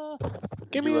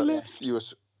 Give me a lift.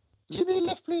 Give me a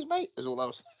lift, please, mate." Is all I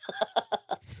was.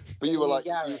 But you were like,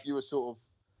 you were sort of,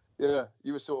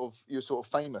 you were sort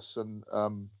of famous, and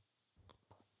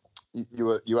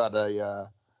you had a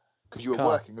because you were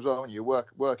working as well, weren't you?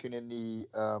 Working in the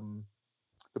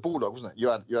Bulldog, wasn't it? You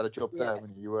had a job there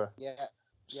when you were. Yeah.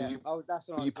 So that's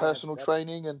what you personal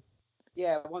training and.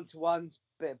 Yeah, one-to-ones,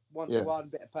 bit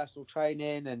of personal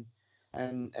training, and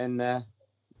that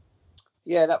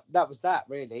was that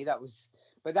really.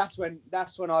 But that's when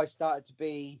I started to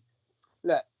be.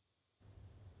 Look,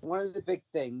 one of the big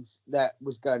things that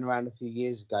was going around a few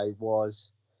years ago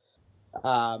was,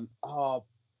 Bournemouth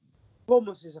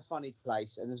is a funny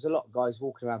place, and there's a lot of guys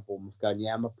walking around Bournemouth going,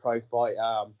 "Yeah, I'm a pro fighter,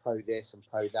 I'm pro this, I'm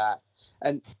pro that,"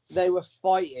 and they were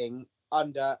fighting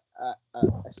under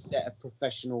a set of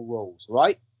professional rules,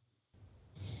 right?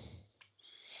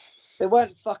 They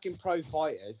weren't fucking pro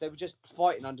fighters. They were just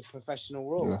fighting under professional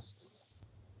rules. Yeah.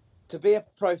 To be a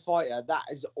pro fighter, that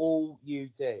is all you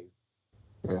do.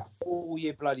 Yeah. All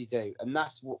you bloody do. And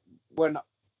that's what, when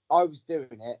I was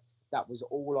doing it, that was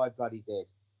all I bloody did.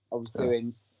 I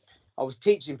was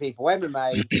teaching people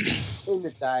MMA in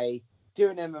the day,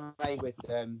 doing MMA with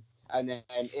them, and then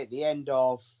at the end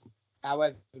of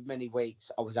however many weeks,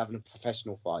 I was having a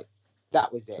professional fight.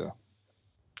 That was it.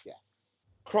 Yeah.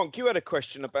 Kronk, you had a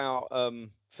question about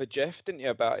for Jeff, didn't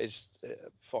you, about his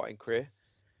fighting career?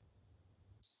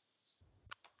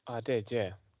 I did,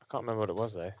 yeah. I can't remember what it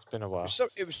was though. It's been a while.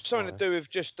 It was something to do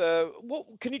with just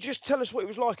what? Can you just tell us what it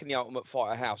was like in the Ultimate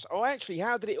Fighter house? Oh, actually,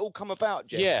 how did it all come about,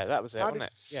 Jeff? Yeah, that was it, wasn't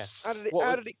it? Yeah. How did it?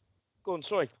 Go on,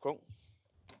 sorry, Kronk.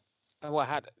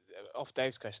 Off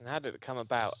Dave's question, how did it come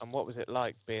about, and what was it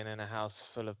like being in a house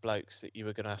full of blokes that you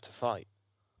were going to have to fight?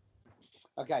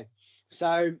 Okay,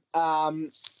 so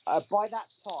by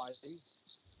that time,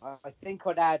 I think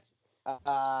I'd had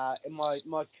in my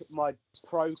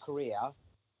pro career,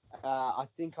 I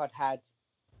think I'd had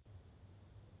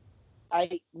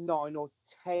 8, 9, or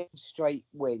 10 straight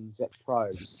wins at pro,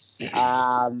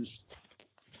 and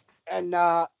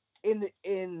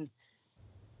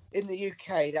in the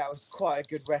UK, that was quite a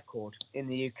good record in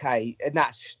the UK, and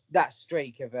that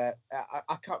streak of I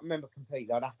can't remember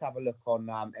completely. I'd have to have a look on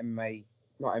MMA,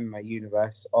 not MMA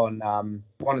Universe, on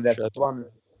one of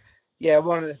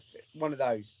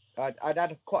those. I'd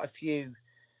had quite a few.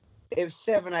 It was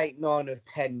 7, 8, 9, or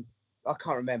 10. I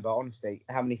can't remember honestly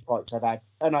how many fights I'd had,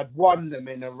 and I'd won them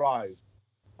in a row.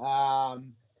 So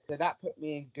that put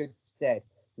me in good stead.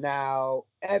 Now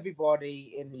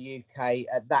everybody in the UK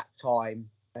at that time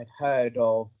had heard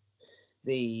of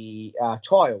the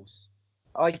trials.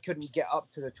 I couldn't get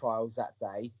up to the trials that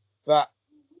day, but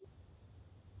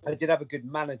I did have a good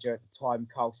manager at the time,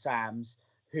 Carl Sams,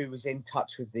 who was in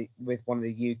touch with one of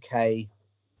the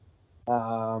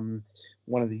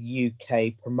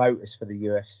UK promoters for the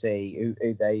UFC.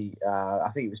 Who they I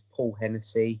think it was Paul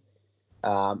Hennessy.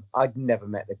 I'd never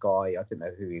met the guy. I didn't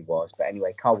know who he was, but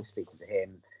anyway, Carl was speaking to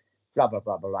him. Blah blah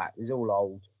blah blah blah. It was all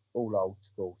old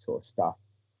school sort of stuff.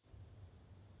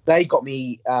 They got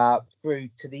me through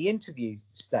to the interview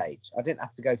stage. I didn't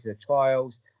have to go to the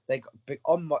trials. They got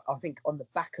I think on the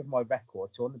back of my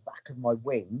record, so on the back of my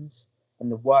wins and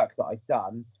the work that I'd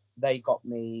done, they got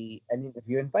me an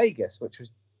interview in Vegas, which was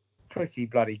pretty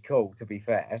bloody cool, to be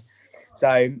fair.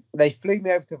 So they flew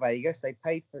me over to Vegas. They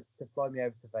paid to fly me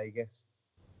over to Vegas,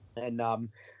 and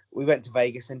we went to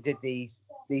Vegas and did these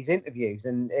interviews,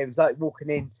 and it was like walking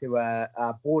into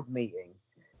a board meeting.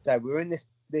 So we were in this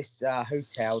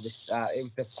hotel.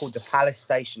 It was called the Palace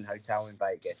Station Hotel in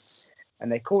Vegas.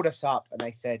 And they called us up and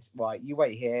they said, right, you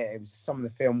wait here. It was some of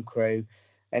the film crew.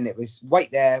 And it was,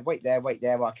 wait there. Well,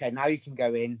 okay, now you can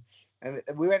go in. And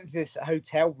we went into this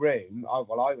hotel room. I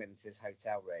went into this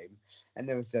hotel room. And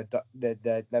there was there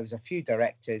was a few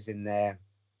directors in there.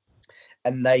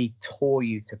 And they tore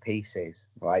you to pieces,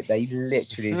 right? They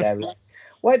literally, they were like,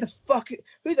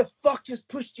 who the fuck just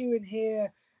pushed you in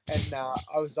here? And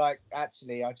I was like,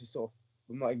 actually, I just sort of,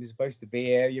 I'm not even supposed to be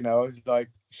here. You know, I was like,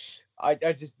 I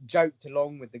just joked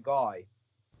along with the guy,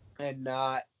 and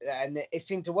it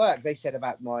seemed to work. They said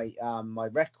about my my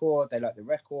record, they liked the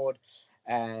record,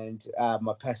 and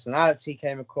my personality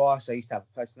came across. I used to have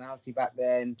a personality back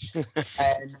then,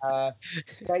 and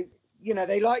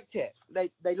they liked it.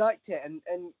 They liked it, and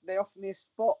they offered me a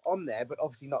spot on there, but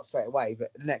obviously not straight away.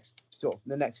 But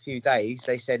the next few days,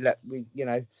 they said, look,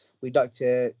 we'd like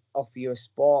to offer you a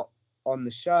spot on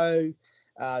the show.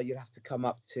 You'll have to come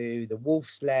up to the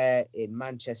Wolf's Lair in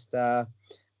Manchester,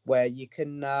 where you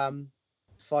can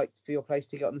fight for your place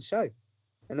to get on the show.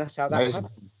 And that's how that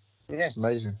happened. Yeah.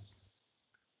 Amazing.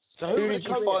 So who did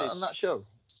you fight on that show?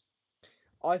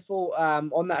 I thought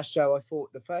on that show,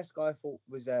 the first guy I fought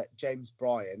was James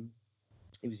Bryan.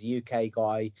 He was a UK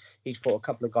guy. He fought a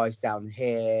couple of guys down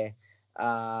here.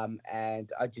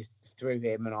 And I just threw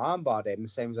him and I armbarred him the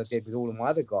same as I did with all of my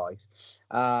other guys.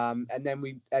 And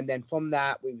then from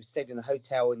that we stayed in a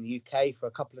hotel in the UK for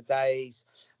a couple of days,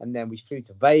 and then we flew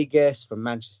to Vegas from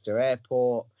Manchester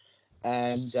Airport,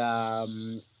 and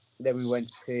then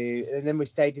we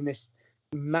stayed in this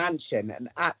mansion, an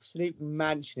absolute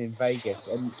mansion in Vegas.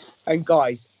 And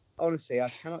guys, honestly, I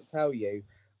cannot tell you,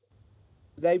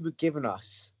 they were giving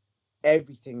us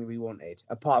everything we wanted,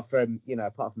 apart from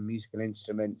musical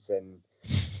instruments and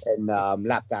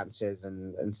lap dancers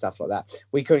and stuff like that.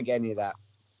 We couldn't get any of that.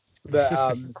 But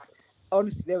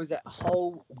honestly, there was a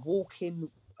whole walk-in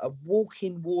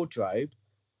wardrobe,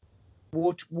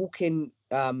 walk-in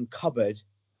cupboard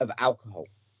of alcohol.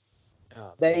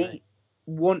 Oh, they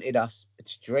wanted us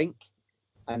to drink,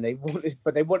 and they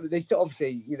still,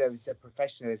 obviously, there's a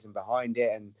professionalism behind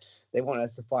it, and they wanted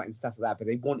us to fight and stuff like that, but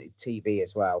they wanted TV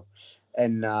as well.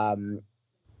 And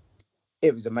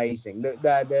it was amazing.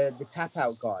 The tap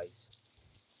out guys,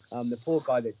 the poor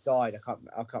guy that died,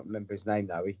 I can't remember his name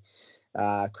now. He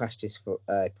crashed his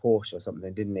Porsche or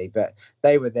something, didn't he? But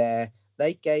they were there.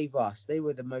 They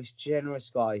were the most generous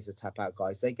guys, the tap out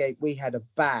guys. We had a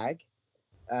bag,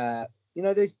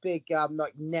 those big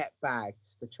like net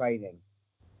bags for training.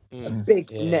 A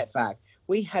big net bag.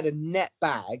 We had a net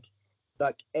bag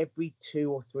like every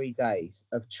 2 or 3 days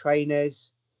of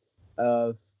trainers,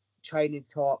 of training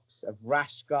tops, of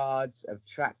rash guards, of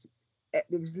tracks. It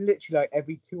was literally like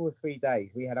every 2 or 3 days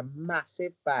we had a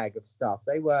massive bag of stuff.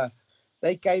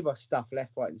 They gave us stuff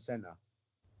left, right, and centre.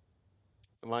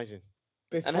 Amazing.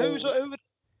 And who's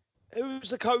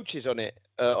the coaches on it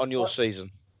on your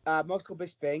season? Michael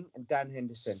Bisping and Dan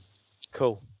Henderson.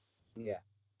 Cool. Yeah.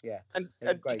 And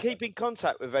do you keep in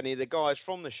contact with any of the guys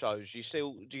from the shows? Do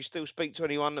you still speak to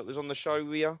anyone that was on the show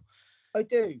with you? I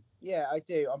do. Yeah, I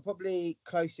do. I'm probably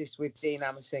closest with Dean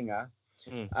Amasinger,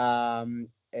 who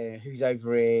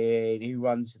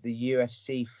runs the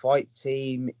UFC fight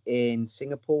team in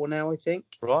Singapore now, I think.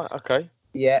 Right. Okay.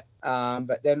 Yeah.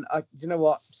 But then do you know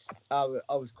what? I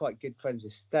was quite good friends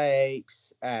with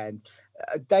Stapes and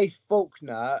Dave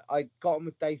Faulkner. I got on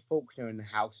with Dave Faulkner in the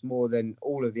house more than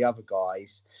all of the other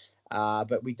guys.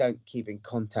 But we don't keep in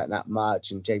contact that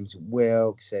much. And James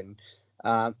Wilkes and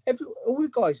all the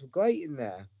guys were great in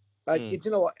there. Like, you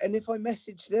know what? And if I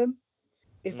messaged them,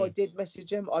 I did message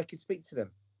them, I could speak to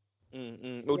them.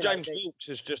 Well, James Wilkes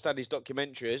has just had his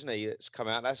documentary, isn't he? That's come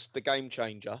out. That's The Game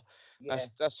Changer. Yeah.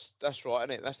 That's right,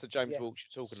 isn't it? That's the James Wilkes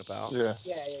you're talking about. Yeah.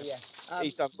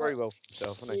 He's done very well for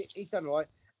himself, hasn't he? He's done right.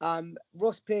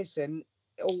 Ross Pearson,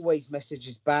 always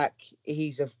messages back.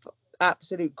 He's a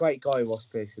absolute great guy, Ross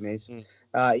Pearson is.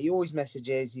 He always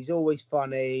messages. He's always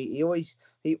funny. He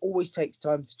always takes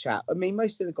time to chat. I mean,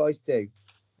 most of the guys do.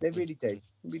 They really do.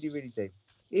 Really, really do.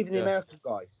 Even the American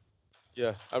guys.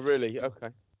 Yeah. Oh, really? Okay.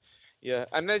 Yeah.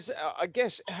 And there's, I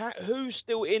guess, who's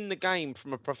still in the game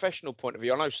from a professional point of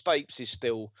view? I know Stapes is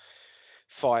still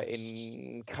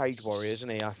fighting Cage Warrior, isn't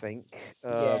he? I think.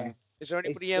 Yeah. Is there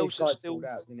anybody His else guy that's still? pulled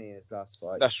out, didn't he, in his last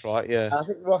fight? That's right. Yeah. I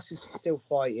think Ross is still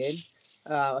fighting.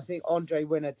 I think Andre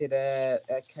Winner did a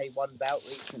K1 bout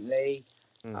recently.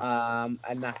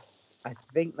 And I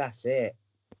think that's it.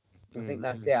 I think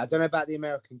that's it. I don't know about the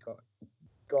American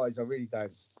guys. I really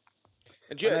don't.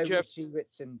 And I know Richie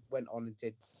Ritson went on and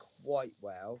did quite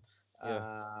well.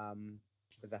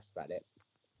 But that's about it.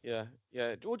 Yeah,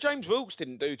 yeah. Well, James Wilkes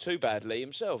didn't do too badly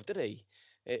himself, did he?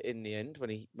 In the end, when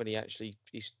he actually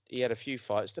he had a few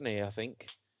fights, didn't he? I think.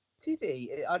 Did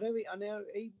he? I know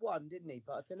he won, didn't he?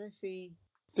 But I don't know if he.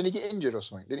 Didn't he get injured or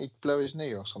something? Didn't he blow his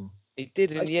knee or something? He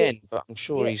did in the end, but I'm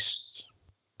sure he's.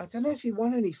 I don't know if he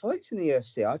won any fights in the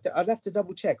UFC. I'd have to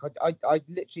double check. I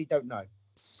literally don't know.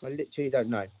 I literally don't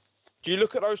know. Do you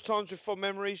look at those times with fond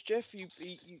memories, Jeff?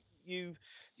 You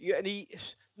any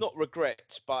not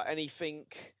regrets, but anything?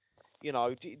 You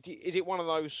know, is it one of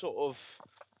those sort of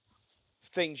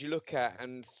things you look at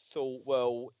and thought,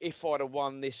 well, if I'd have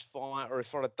won this fight or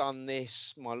if I'd have done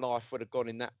this, my life would have gone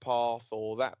in that path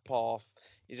or that path?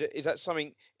 Is that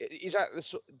something? Is that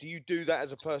do you do that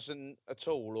as a person at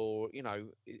all, or you know,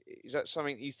 is that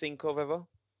something you think of ever?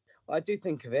 I do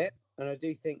think of it, and I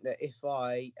do think that if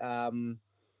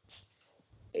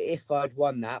I'd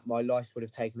won that, my life would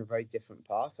have taken a very different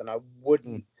path, and I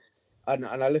wouldn't. And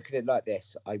I look at it like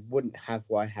this: I wouldn't have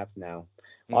what I have now.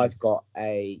 I've got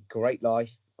a great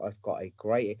life. I've got a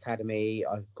great academy.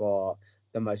 I've got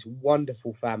the most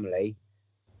wonderful family,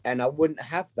 and I wouldn't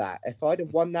have that if I'd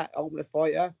have won that Ultimate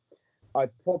Fighter. I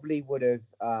probably would have.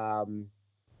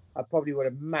 I probably would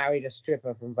have married a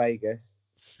stripper from Vegas.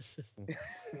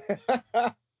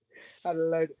 had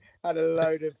a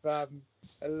load of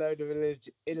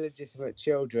illegitimate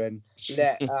children.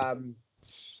 Let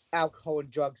alcohol and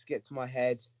drugs get to my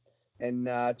head, and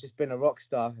just been a rock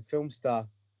star, a film star.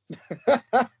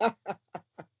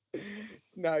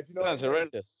 No, do you know Sounds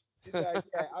horrendous. Yeah,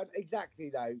 exactly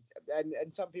though,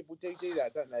 and some people do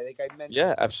that, don't they? They go mental.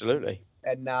 Yeah, absolutely.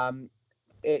 And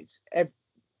it's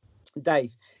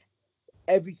Dave.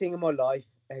 Everything in my life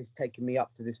has taken me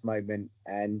up to this moment,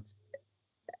 and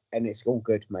it's all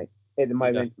good, mate. At the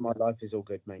moment, my life is all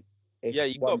good, mate. It's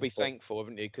you've got to be thankful,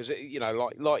 haven't you? Because you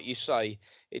know, like you say,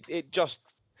 it just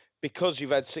because you've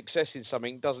had success in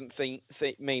something doesn't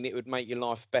mean it would make your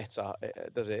life better,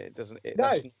 does it? It doesn't. No,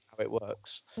 that's not how it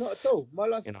works. Not at all. My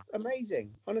life's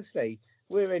amazing. Honestly,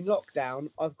 we're in lockdown.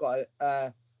 I've got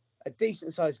a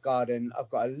decent sized garden.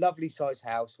 I've got a lovely sized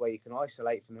house where you can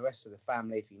isolate from the rest of the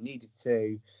family if you needed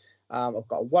to. I've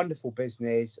got a wonderful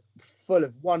business full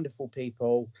of wonderful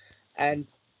people, and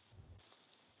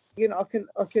you know,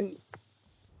 I can.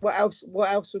 What else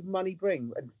would money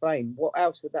bring and fame? What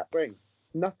else would that bring?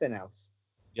 Nothing else.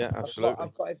 Yeah, absolutely.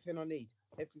 I've got everything I need.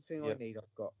 Everything I need,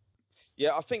 I've got.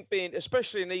 Yeah, I think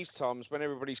especially in these times when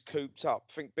everybody's cooped up,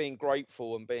 I think being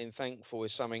grateful and being thankful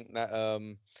is something that,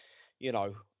 you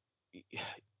know,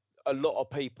 a lot of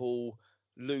people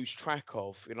lose track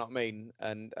of, you know what I mean?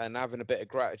 And having a bit of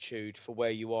gratitude for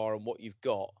where you are and what you've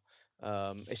got,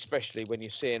 especially when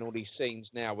you're seeing all these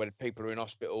scenes now where people are in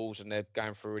hospitals and they're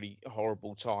going through really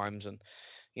horrible times and,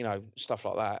 you know, stuff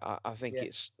like that. I think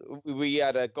we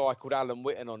had a guy called Alan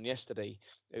Whitten on yesterday,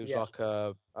 who's like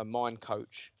a mind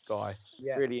coach guy,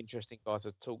 really interesting guy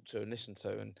to talk to and listen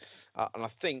to. And I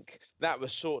think that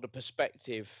was sort of the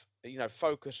perspective, you know,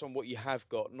 focus on what you have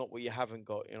got, not what you haven't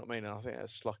got, you know what I mean? And I think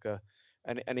that's like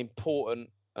an important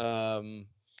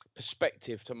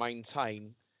perspective to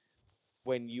maintain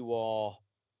when you are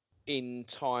in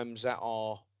times that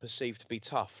are perceived to be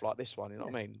tough, like this one, you know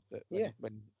what I mean?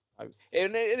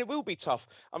 And it will be tough.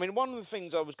 I mean, one of the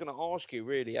things I was going to ask you,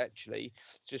 really, actually,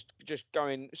 just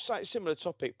going similar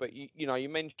topic, but you know, you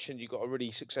mentioned you've got a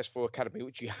really successful academy,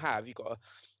 which you have. You've got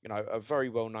a very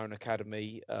well-known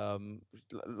academy,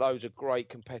 loads of great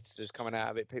competitors coming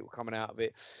out of it, people coming out of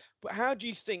it. But how do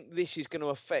you think this is going to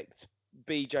affect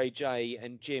BJJ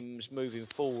and gyms moving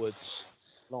forwards?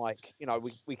 Like, you know,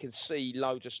 we can see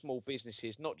loads of small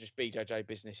businesses, not just BJJ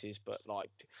businesses, but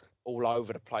like all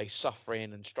over the place,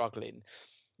 suffering and struggling.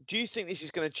 Do you think this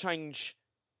is going to change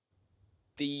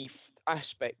the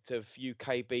aspect of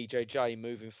UK BJJ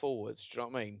moving forwards? Do you know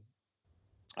what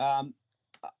I mean?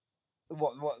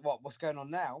 What's going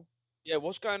on now? Yeah,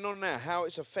 what's going on now? How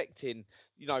it's affecting?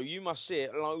 You must see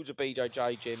it. Loads of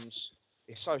BJJ gyms.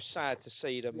 It's so sad to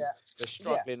see them. Yeah. They're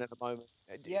struggling at the moment.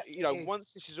 Yeah, it is.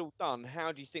 Once this is all done,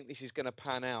 how do you think this is going to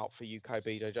pan out for UK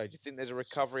BJJ? Do you think there's a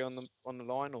recovery on the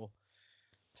line, or?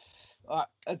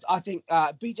 I think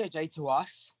BJJ to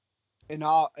us in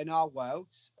our world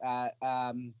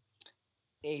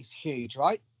is huge,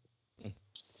 right?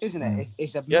 Isn't it?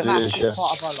 It's a massive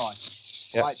part of our life.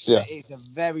 Yeah. Right? Yeah. It's a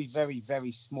very, very,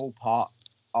 very small part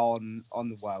on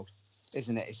the world,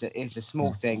 isn't it? It's a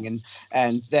small thing,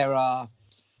 and there are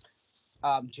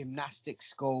gymnastics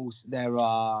schools, there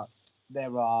are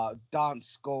dance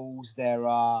schools, there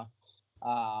are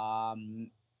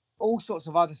all sorts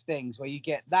of other things where you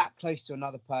get that close to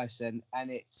another person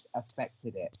and it's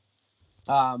affected it.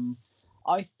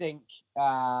 I think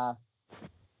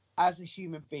as a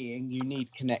human being, you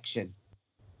need connection,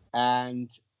 and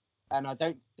I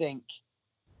don't think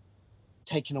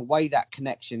taking away that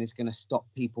connection is going to stop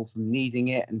people from needing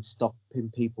it and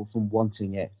stopping people from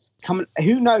wanting it.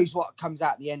 Who knows what comes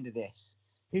out at the end of this?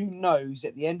 Who knows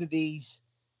at the end of these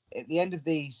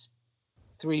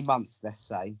 3 months, let's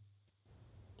say,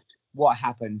 what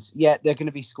happens? Yeah, there are going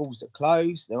to be schools that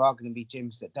close. There are going to be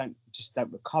gyms that don't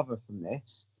recover from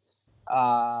this.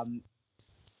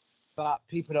 But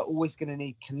people are always going to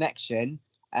need connection,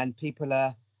 and people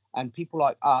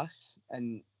like us,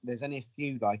 and there's only a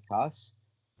few like us,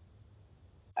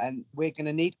 and we're going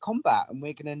to need combat, and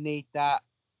we're going to need that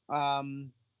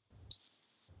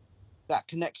that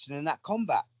connection and that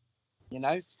combat,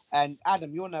 And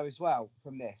Adam, you'll know as well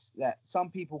from this that some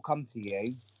people come to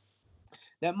you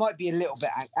that might be a little bit.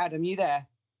 Adam, you there?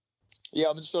 Yeah,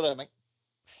 I'm still there, mate.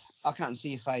 I can't see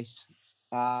your face.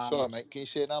 Sorry, mate. Can you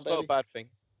see it now, It's not baby? a bad thing.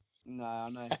 No, I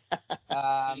know.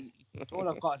 All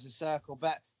I've got is a circle,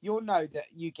 but you'll know that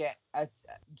you get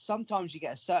sometimes you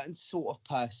get a certain sort of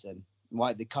person,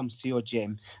 right, that comes to your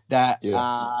gym that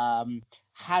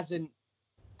hasn't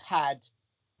had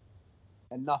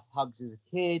enough hugs as a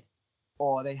kid,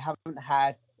 or they haven't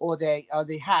had, or they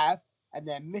have and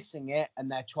they're missing it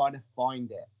and they're trying to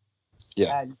find it.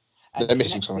 Yeah, and they're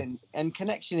missing something. And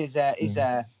connection is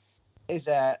a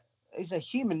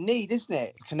human need, isn't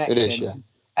it? Connection. It is, yeah.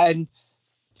 And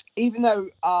even though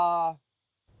our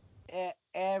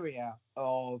area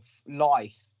of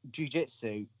life,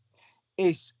 jiu-jitsu,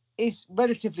 is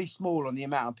relatively small on the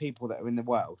amount of people that are in the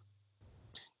world,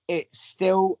 it's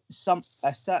still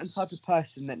a certain type of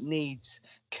person that needs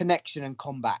connection and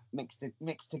combat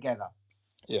mixed together.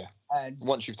 Yeah. And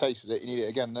once you've tasted it, you need it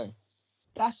again, no?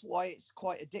 That's why it's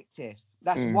quite addictive.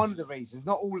 That's one of the reasons,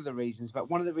 not all of the reasons, but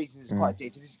one of the reasons it's quite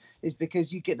addictive is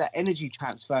because you get that energy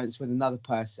transference with another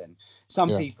person.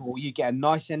 Some people, you get a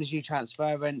nice energy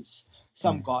transference.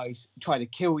 Some guys try to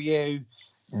kill you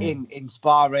in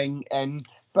sparring,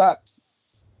 but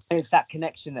it's that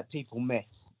connection that people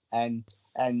miss. And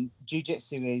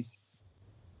jiu-jitsu is,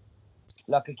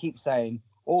 like I keep saying,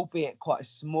 albeit quite a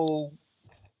small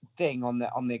thing on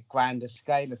the grander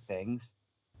scale of things,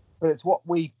 but it's what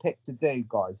we picked to do,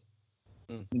 guys.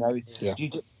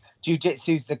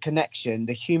 Jiu-jitsu's the connection,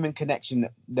 the human connection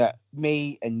that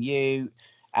me and you,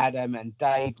 Adam and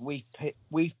Dave,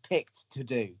 we've picked to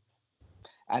do,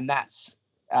 and that's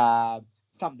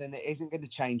something that isn't going to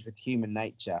change with human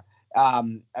nature.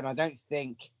 And I don't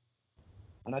think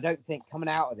coming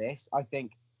out of this, I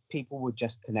think people would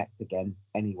just connect again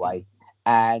anyway.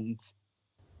 And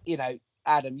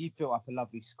Adam, you've built up a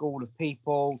lovely school of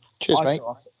people. Cheers, mate.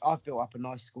 I've built up a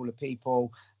nice school of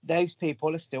people. Those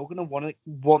people are still going to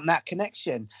want that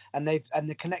connection, and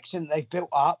the connection they've built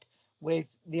up with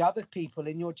the other people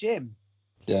in your gym.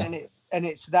 Yeah. And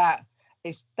it's that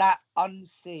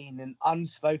unseen and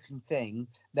unspoken thing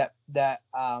that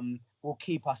will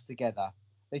keep us together.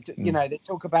 They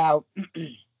talk about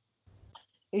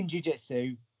in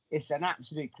jiu-jitsu. It's an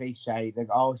absolute cliche. They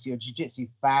go, it's your jiu-jitsu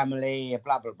family,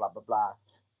 blah, blah, blah, blah,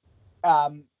 blah.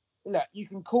 Look, you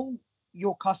can call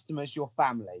your customers your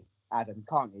family, Adam,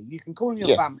 can't you? You can call them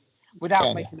your family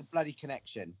without making a bloody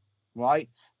connection, right?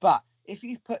 But if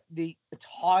you put the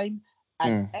time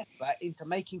and effort into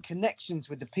making connections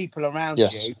with the people around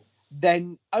you,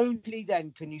 then only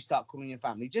then can you start calling your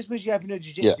family. Just because you open a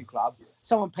jiu-jitsu club,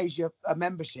 someone pays you a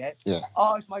membership.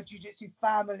 Oh, it's my jiu-jitsu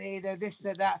family. They're this,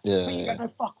 they're that. But you don't know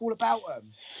fuck all about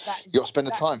them. You got to spend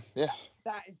the time. Yeah.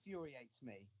 That infuriates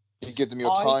me. You give them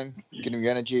your time, give them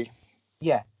your energy.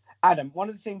 Yeah, Adam. One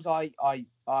of the things I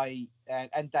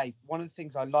and Dave, one of the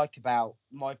things I like about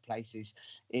my place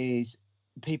is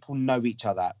people know each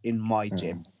other in my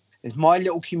gym. It's my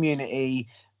little community.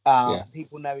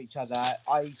 People know each other.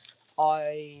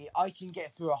 I can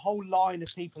get through a whole line of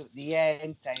people at the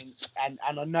end saying, and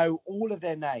I know all of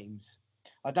their names.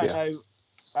 I don't know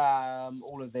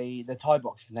all of the Thai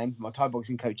boxing names. My Thai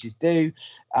boxing coaches do,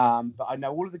 but I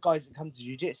know all of the guys that come to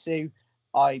jiu-jitsu.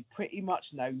 I pretty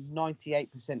much know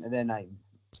 98% of their names.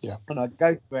 Yeah. And I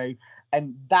go through,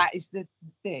 and that is the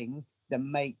thing that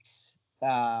makes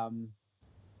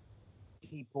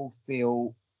people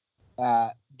feel,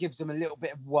 gives them a little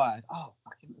bit of worth. Oh,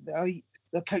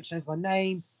 the coach knows my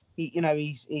name. He's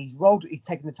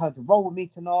taken the time to roll with me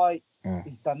tonight.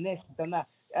 He's done this, he's done that,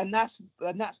 and that's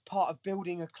part of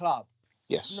building a club.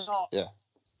 Yes.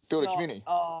 Build a community.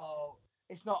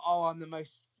 It's not.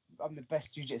 I'm the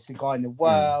best jiu-jitsu guy in the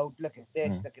world. Look at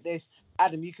this. Look at this.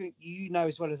 Adam, you know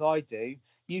as well as I do.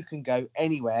 You can go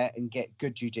anywhere and get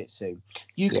good jiu-jitsu.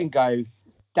 You can go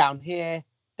down here,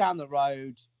 down the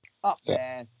road, up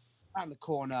there, down the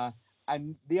corner,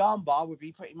 and the armbar would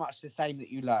be pretty much the same that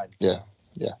you learn. Yeah.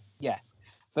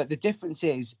 But the difference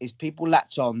is people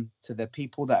latch on to the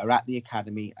people that are at the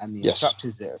academy and the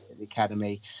instructors that are at the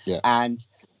academy. Yeah. And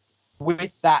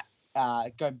with that,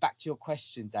 going back to your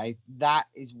question, Dave, that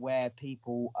is where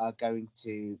people are going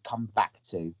to come back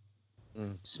to.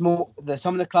 Some of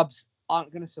the clubs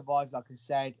aren't going to survive, like I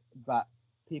said, but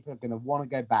people are going to want to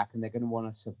go back and they're going to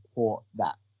want to support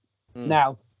that.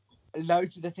 Now,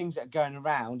 loads of the things that are going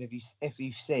around, if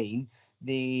you've seen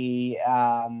the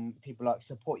people like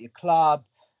support your club,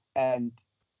 and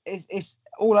it's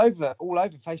all over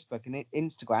Facebook and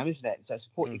Instagram, isn't it? So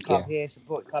support your club here,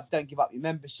 support your club, don't give up your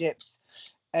memberships,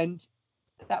 and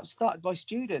that was started by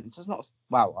students. It's not,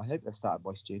 well, I hope they're started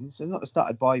by students. It's not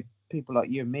started by people like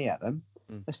you and me, Adam.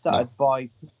 They're started by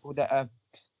people that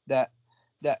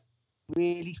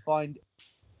really find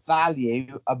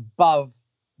value above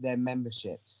their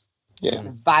memberships.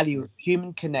 The value of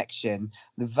human connection,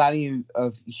 the value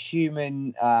of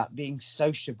human being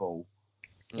sociable.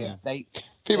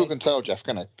 People can tell, Jeff,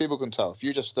 can they? People can tell. If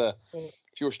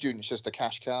your student's just a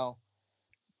cash cow,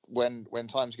 when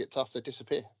times get tough, they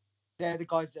disappear. They're the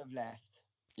guys that have left.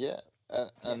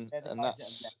 And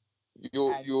that's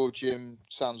your gym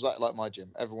sounds like my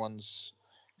gym. Everyone's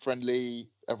friendly.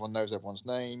 Everyone knows everyone's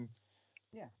name.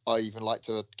 I even like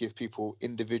to give people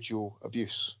individual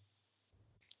abuse,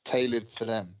 tailored for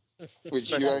them,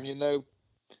 which you only know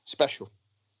special.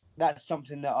 That's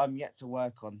something that I'm yet to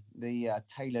work on. The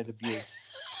tailored abuse.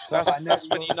 That's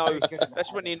when you know.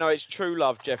 That's when you know it's true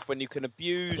love, Jeff. When you can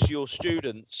abuse your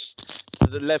students to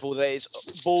the level that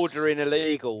it's bordering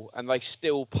illegal, and they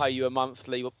still pay you a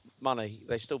monthly money.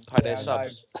 They still pay their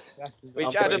subs,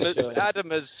 which Adam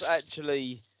has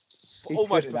actually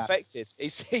almost perfected.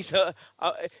 He's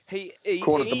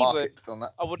cornered the market on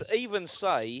that. I would even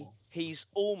say he's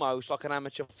almost like an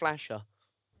amateur flasher.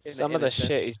 Some of the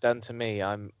shit he's done to me,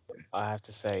 I have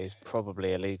to say, is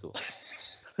probably illegal.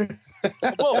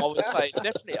 Well, I would say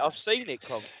definitely. I've seen it,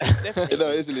 Con. Definitely. No,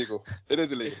 it is illegal. It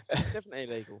is illegal. It's definitely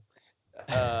illegal.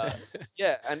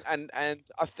 And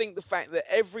I think the fact that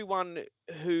everyone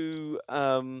who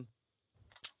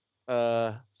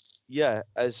has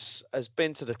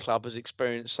been to the club has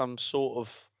experienced some sort of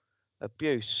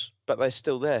abuse, but they're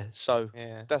still there. So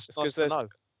that's nice to know.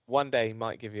 One day he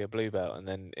might give you a blue belt, and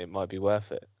then it might be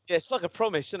worth it. Yeah, it's like a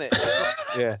promise, isn't it?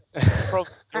 Yeah.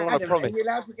 Adam, are you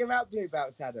allowed to give out blue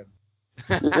belts, Adam?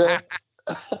 Yeah.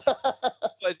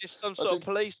 Is this some sort of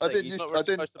police thing? I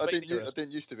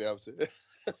didn't used to be able to.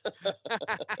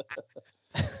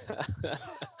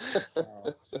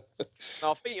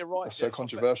 No, I think you're right. That's so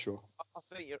controversial. I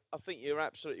think you're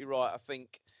absolutely right. I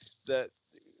think that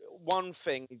one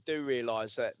thing you do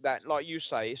realise that, like you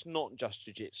say, it's not just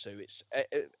jiu-jitsu. It's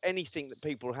anything that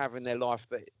people have in their life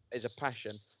that is a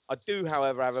passion. I do,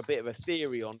 however, have a bit of a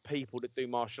theory on people that do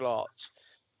martial arts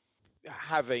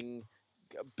having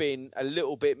been a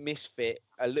little bit misfit,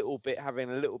 having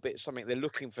a little bit something, they're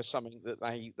looking for something that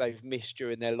they've missed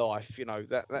during their life. You know,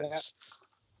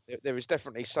 there is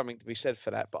definitely something to be said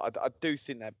for that. But I do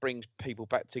think that brings people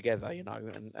back together, you know,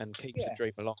 and keeps the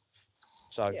dream alive.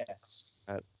 So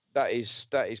that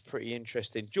is pretty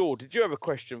interesting. George, did you have a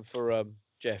question for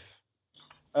Jeff?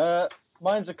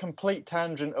 Mine's a complete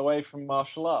tangent away from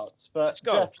martial arts, but let's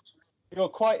go. Jeff, you're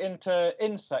quite into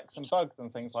insects and bugs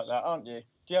and things like that, aren't you?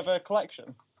 Do you have a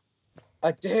collection?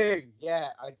 I do. Yeah,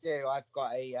 I do. I've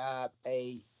got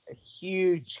a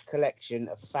huge collection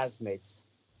of phasmids.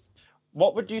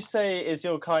 What would you say is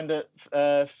your kind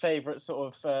of favorite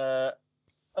sort of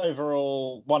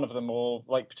overall one of them, or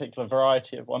like particular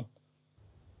variety of one?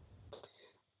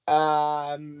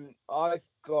 I've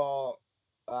got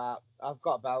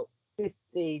about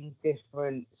 15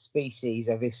 different species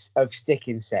of stick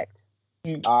insect.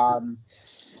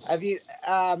 Have you?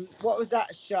 What was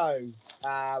that show?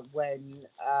 When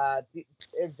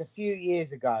it was a few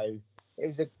years ago. It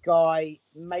was a guy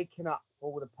making up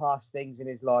for all the past things in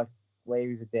his life where he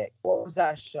was a dick. What was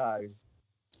that show?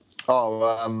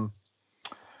 Oh,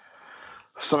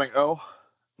 something Earl.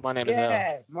 My name is Earl.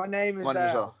 Yeah, my name is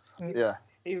Earl. Yeah.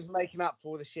 He was making up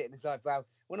for all the shit in his life. Well,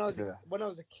 when I was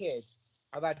a kid,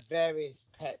 I've had various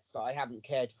pets that I haven't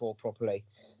cared for properly,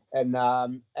 and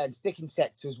stick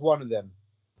insects was one of them.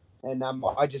 And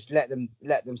I just let them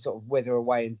sort of wither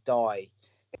away and die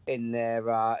in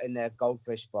their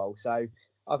goldfish bowl. So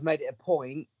I've made it a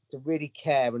point to really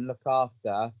care and look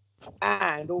after,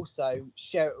 and also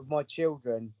share it with my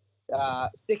children.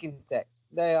 Stick insects,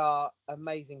 they are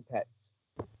amazing pets.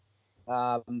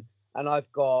 And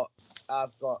I've got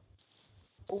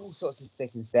all sorts of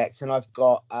stick insects, and I've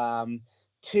got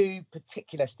 2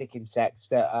 particular stick insects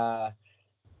that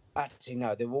actually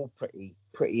no, they're all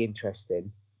pretty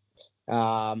interesting.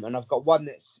 And I've got one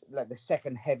that's like the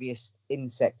second heaviest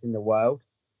insect in the world.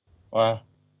 Wow.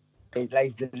 It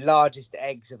lays the largest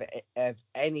eggs of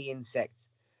any insect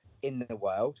in the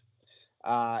world.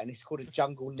 And it's called a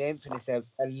jungle nymph, and it's a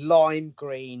lime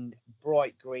green,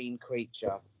 bright green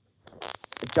creature.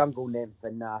 A jungle nymph,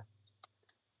 and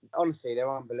honestly,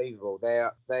 they're unbelievable. They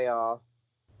are.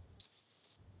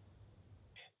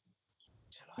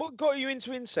 What got you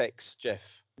into insects, Jeff?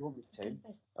 You want me to?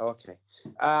 Oh, okay.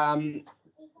 I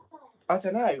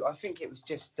don't know. I think it was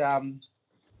just.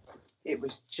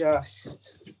 Is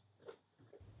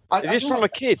this from a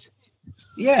kid?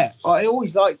 Yeah, I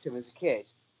always liked him as a kid.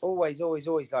 Always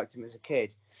liked him as a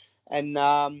kid, and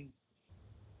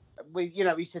we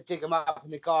used to dig them up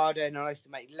in the garden, and I used to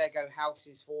make Lego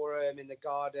houses for them in the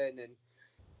garden, and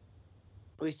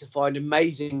we used to find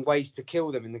amazing ways to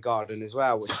kill them in the garden as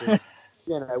well, which is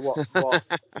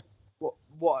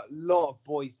what a lot of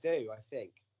boys do, I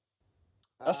think.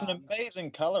 That's an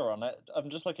amazing colour on it. I'm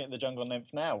just looking at the jungle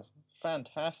nymph now.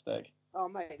 Fantastic. Oh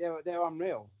mate, they're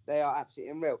unreal. They are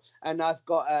absolutely unreal. And I've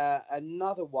got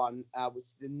another one, which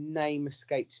the name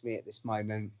escapes me at this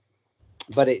moment,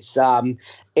 but it's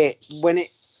when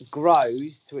it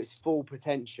grows to its full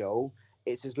potential,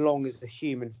 it's as long as the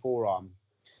human forearm.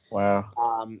 Wow.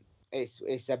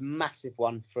 It's a massive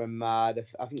one from I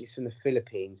think it's from the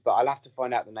Philippines, but I'll have to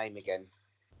find out the name again.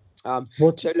 So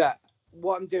look,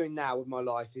 what I'm doing now with my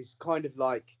life is kind of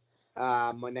like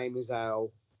my name is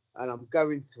Earl, and I'm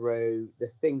going through the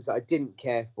things that I didn't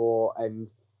care for,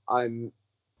 and I've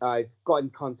got in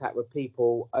contact with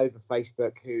people over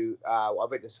Facebook who I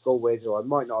went to school with, or I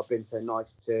might not have been so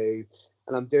nice to,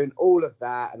 and I'm doing all of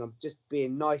that, and I'm just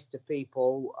being nice to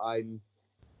people. I'm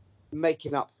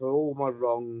making up for all my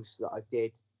wrongs that I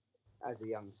did as a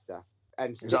youngster,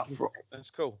 and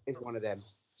that's cool. Is one of them.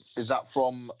 Is that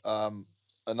from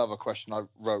another question I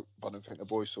wrote, but I don't think the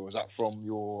boys saw? Is that from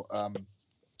your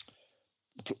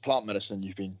plant medicine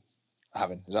you've been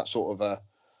having? Is that sort of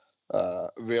a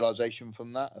realization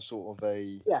from that, a sort of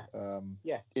a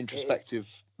introspective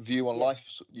view on life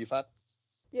you've had?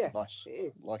 Yeah, nice. It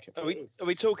is. Like it. Are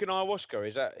we talking ayahuasca?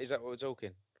 Is that what we're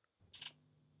talking?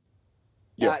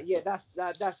 Yeah, that's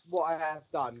what I have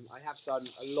done. I have done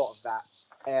a lot of that,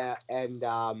 and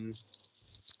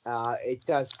it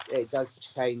does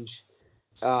change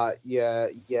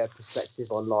your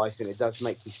perspective on life, and it does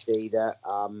make you see that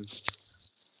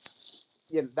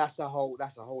that's a whole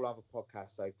other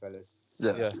podcast, so fellas.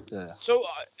 Yeah. So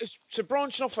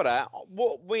branching off of that,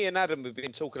 what we and Adam have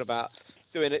been talking about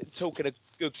talking a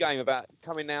good game about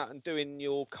coming out and doing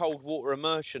your cold water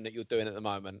immersion that you're doing at the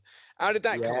moment. How did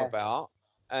that come about,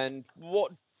 and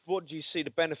what do you see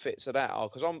the benefits of that are?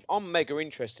 Because I'm mega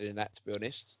interested in that, to be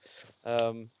honest.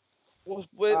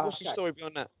 What's the story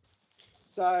behind that?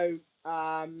 So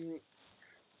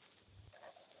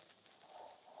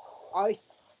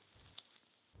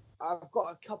I've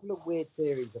got a couple of weird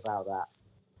theories about that.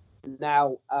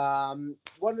 Now,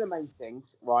 one of the main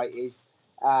things, right, is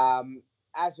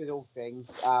as with all things,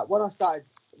 when I started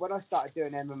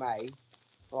doing MMA,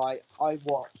 right, I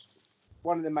watched,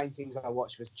 one of the main things I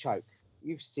watched was Choke.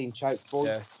 You've seen Choke, boys?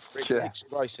 Yeah, Rick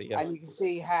Racer, yeah. And you can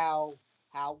see how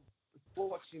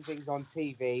watching things on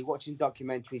TV, watching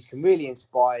documentaries can really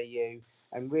inspire you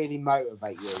and really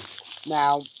motivate you.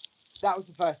 Now, that was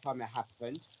the first time it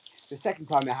happened. The second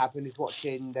time it happened is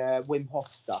watching the Wim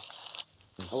Hof stuff.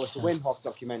 I watched the Wim Hof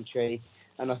documentary,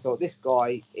 and I thought, this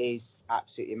guy is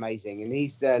absolutely amazing, and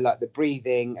he's the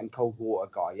breathing and cold water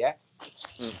guy, yeah.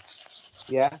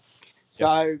 Yeah.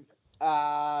 So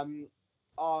I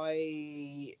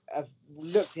have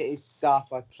looked at his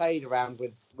stuff. I played around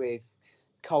with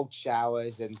cold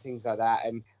showers and things like that,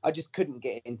 and I just couldn't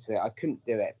get into it. I couldn't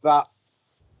do it. But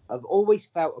I've always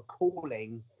felt a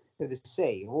calling to the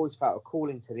sea. I've always felt a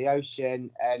calling to the ocean.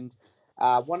 And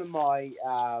one of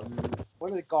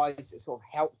the guys that sort of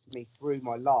helped me through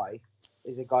my life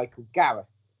is a guy called Gareth.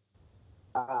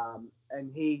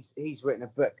 And he's written a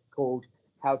book called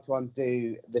How to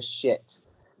Undo the Shit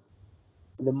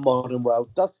the Modern World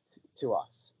Does to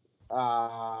Us.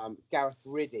 Gareth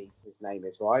Riddy, his name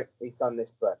is, right? He's done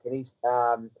this book, and he's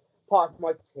part of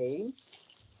my team,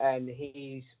 and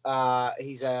he's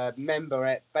a member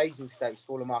at Basingstoke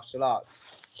School of Martial Arts,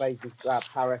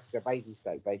 Polaris,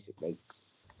 Basingstoke, basically.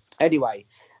 Anyway,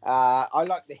 I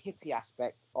like the hippie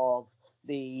aspect of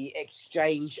the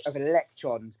exchange of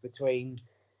electrons between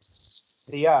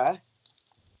the Earth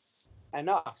and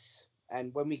us.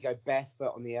 And when we go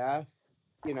barefoot on the Earth,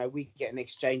 you know, we get an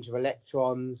exchange of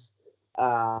electrons,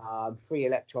 free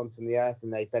electrons from the Earth,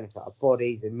 and they benefit our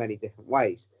bodies in many different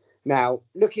ways. Now,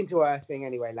 look into earthing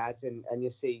anyway, lads, and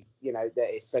you'll see, you know,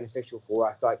 that it's beneficial for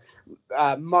us. Like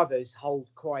mothers hold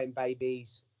crying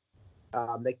babies.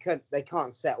 They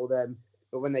can't settle them,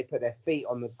 but when they put their feet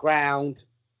on the ground,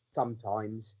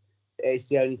 sometimes it's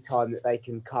the only time that they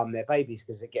can calm their babies,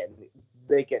 because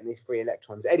they're getting these free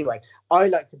electrons. Anyway, I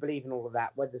like to believe in all of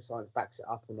that. Whether science backs it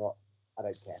up or not, I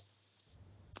don't care.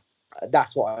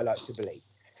 That's what I like to believe.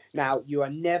 Now, you are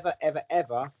never, ever,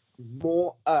 ever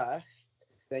more earthed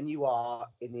than you are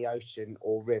in the ocean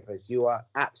or rivers. You are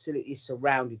absolutely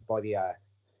surrounded by the earth.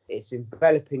 It's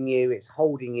enveloping you. It's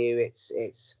holding you.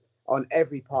 It's on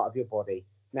every part of your body.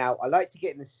 Now, I like to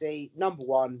get in the sea, number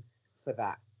one, for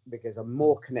that, because I'm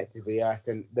more connected with the earth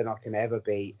than I can ever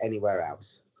be anywhere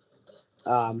else.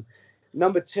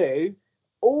 Number two,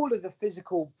 all of the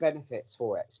physical benefits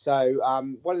for it. So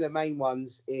one of the main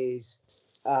ones is,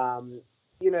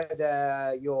 you know,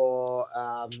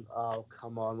 oh,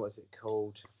 come on, what's it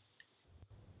called?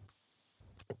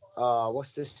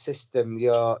 What's the system?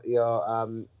 Your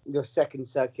second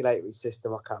circulatory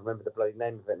system. I can't remember the bloody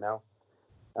name of it now.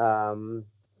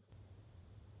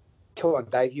 Come on,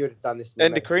 Dave, you would have done this.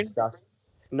 Endocrine?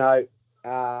 No.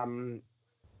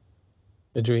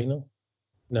 Adrenal?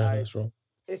 No, that's wrong.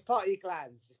 It's part of your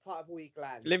glands. It's part of all your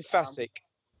glands. Lymphatic.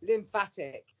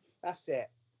 Lymphatic. That's it.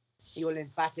 Your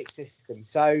lymphatic system.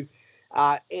 So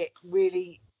it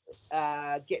really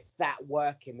gets that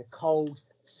working. The cold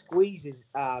squeezes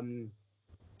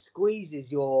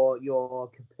your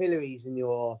capillaries and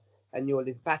your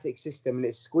lymphatic system, and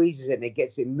it squeezes it and it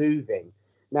gets it moving.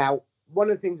 Now, one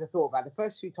of the things I thought about, the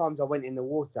first few times I went in the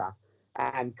water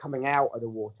and coming out of the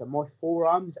water, my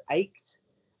forearms ached.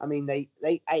 I mean, they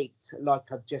ached like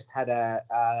I've just had a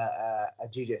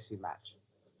jiu-jitsu match,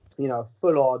 you know,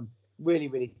 full on, really,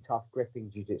 really tough gripping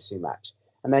jiu-jitsu match.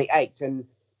 And they ached. And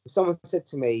someone said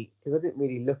to me, because I didn't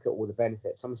really look at all the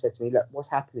benefits, someone said to me, look, what's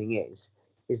happening is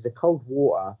the cold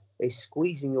water is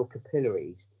squeezing your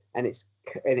capillaries, and it's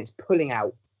pulling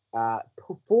out,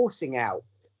 forcing out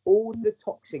all the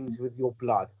toxins with your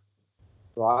blood,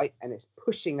 right? And it's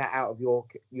pushing that out of your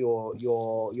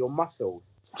muscles.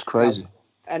 It's crazy.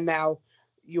 And now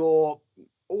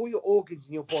all your organs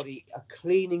in your body are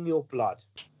cleaning your blood.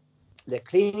 They're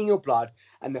cleaning your blood,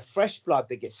 and the fresh blood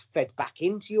that gets fed back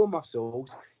into your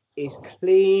muscles is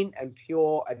clean and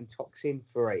pure and toxin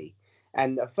free.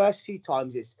 And the first few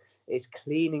times it's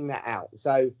cleaning that out.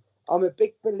 So I'm a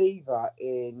big believer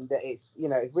in that. It's, you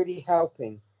know, it's really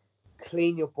helping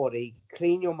clean your body,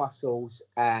 clean your muscles,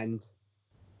 and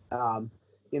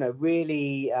you know,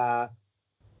 really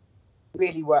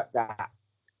work that.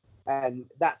 And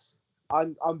that's,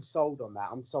 I'm sold on that.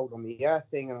 I'm sold on the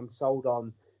earthing, and I'm sold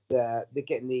on the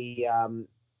getting the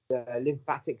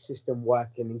lymphatic system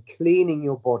working and cleaning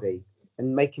your body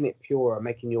and making it purer,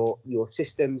 making your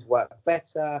systems work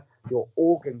better, your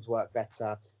organs work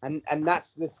better. And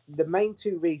that's the main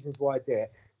two reasons why I do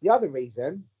it. The other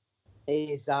reason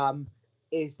is the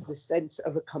sense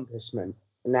of accomplishment.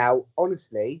 Now,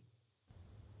 honestly,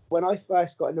 when I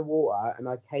first got in the water and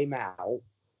I came out,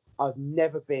 I've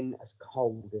never been as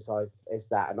cold as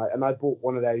that. And I bought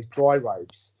one of those dry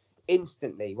robes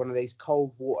instantly, one of these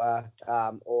cold water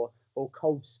or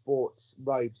cold sports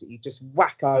robes that you just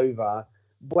whack over,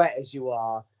 wet as you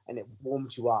are, and it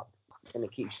warms you up and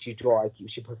it keeps you dry,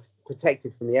 keeps you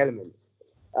protected from the elements.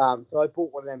 So I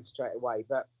bought one of them straight away.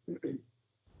 But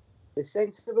the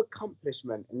sense of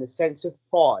accomplishment and the sense of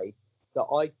pride that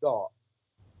I got,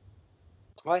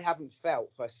 I haven't felt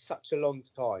for such a long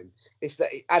time. It's that,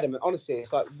 Adam, honestly,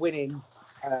 it's like winning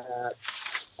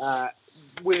a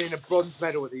bronze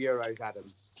medal at the Euros, Adam.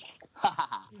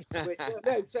 No,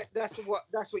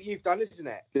 that's what you've done, isn't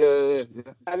it? Yeah.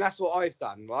 And that's what I've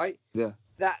done, right? Yeah.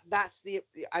 That's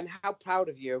and how proud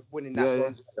of you of winning that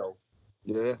bronze medal.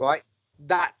 Yeah. Right?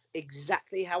 that's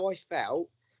exactly how I felt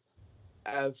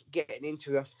of getting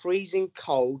into a freezing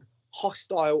cold,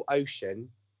 hostile ocean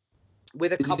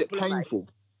with a Is couple it of mates. painful?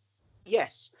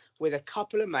 Yes, with a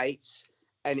couple of mates,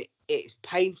 and it's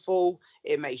painful.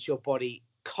 It makes your body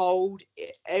cold.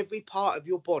 Every part of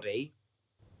your body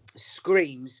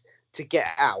screams to get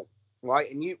out,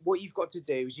 right? And what you've got to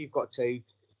do is you've got to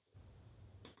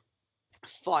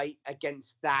fight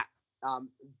against that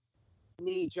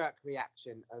knee-jerk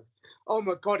reaction of, oh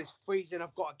my God, it's freezing,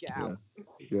 I've got to get out.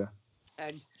 Yeah.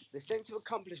 And the sense of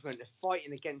accomplishment of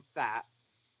fighting against that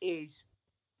is,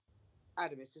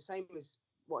 Adam, it's the same as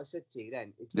what I said to you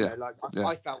then. It's,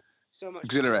 I felt so much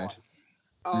exhilarated.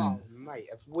 Oh, mate,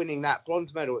 of winning that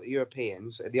bronze medal at the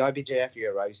Europeans, at the IBJF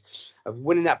Euros, of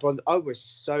winning that bronze, I was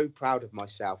so proud of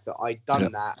myself that I'd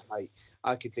done that.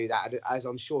 I could do that, as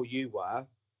I'm sure you were.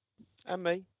 And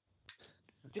me.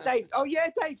 Dave, oh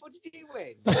yeah, Dave, what did you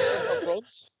win? I got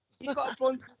bronze. You got a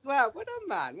bronze as well. Well done,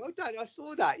 man. Well done. I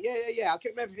saw that. Yeah. I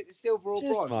can't remember if it's silver or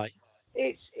bronze. Mate.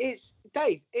 It's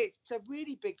Dave. It's a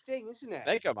really big thing, isn't it?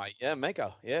 Mega, mate. Yeah,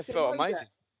 mega. Yeah, felt amazing.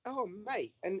 Oh,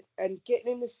 mate, and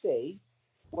getting in the sea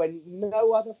when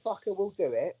no other fucker will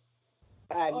do it,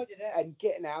 and I did it. And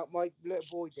getting out. My little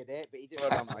boy did it, but he didn't.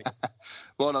 Well done, mate.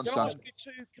 Well done, son.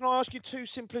 Can I ask you two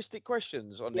simplistic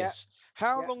questions on this?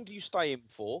 How long do you stay in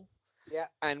for? Yeah.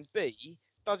 And B,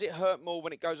 does it hurt more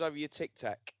when it goes over your tic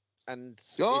tac? And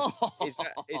is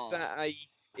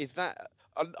that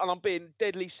and I'm being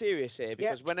deadly serious here,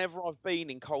 because whenever I've been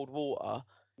in cold water,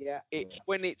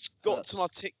 when it's got to my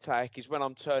tic tac is when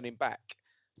I'm turning back.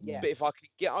 Yeah. But if I can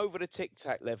get over the tic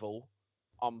tac level,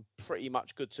 I'm pretty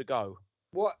much good to go.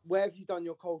 Where have you done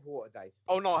your cold water, Dave?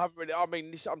 Oh no, I haven't really. I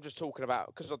mean, I'm just talking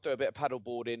about, because I do a bit of paddle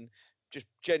boarding, just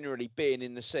generally being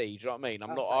in the sea. Do you know what I mean?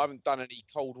 I haven't done any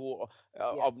cold water.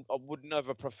 I would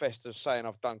never profess to saying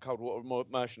I've done cold water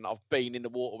immersion. I've been in the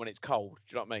water when it's cold.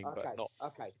 Do you know what I mean? Okay. But not.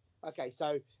 Okay.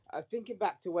 So thinking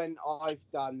back to when I've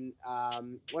done,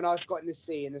 when I've got in the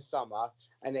sea in the summer,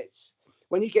 and it's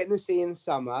when you get in the sea in the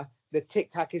summer, the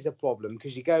tic tac is a problem,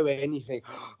 because you go in, you think,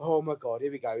 oh my God, here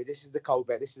we go. This is the cold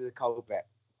bit. This is the cold bit.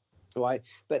 Right.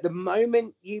 But the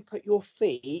moment you put your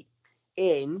feet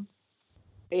in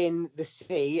the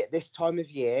sea at this time of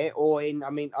year, or I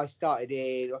think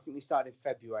we started in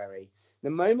February. The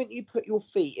moment you put your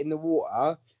feet in the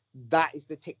water, that is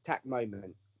the tic tac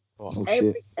moment. Oh,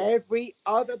 every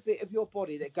other bit of your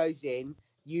body that goes in,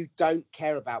 you don't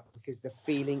care about, because the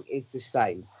feeling is the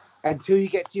same until you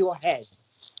get to your head.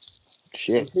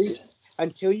 Shit.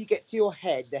 Until you get to your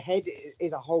head, the head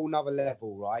is a whole nother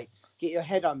level, right? Get your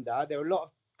head under. There are a lot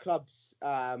of clubs.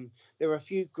 There are a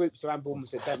few groups around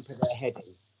Bournemouth that don't put their head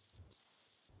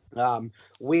in.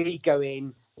 We go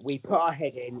in, we put our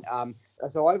head in.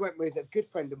 So I went with a good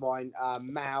friend of mine,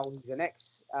 Mal. He's an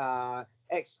ex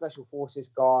Special Forces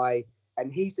guy,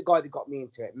 and he's the guy that got me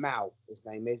into it. Mal, his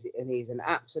name is, and he's an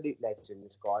absolute legend.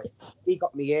 This guy, he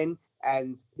got me in,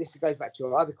 and this goes back to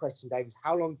your other question, Dave. Is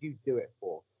how long do you do it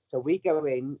for? So we go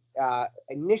in.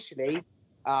 Initially,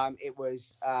 it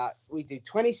was we do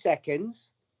 20 seconds,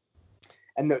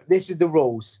 and this is the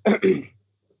rules.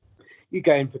 You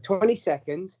go in for 20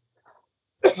 seconds.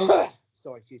 Sorry,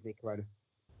 excuse me, Corona.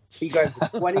 You go in for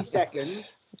 20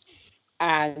 seconds,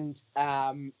 and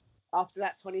after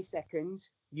that 20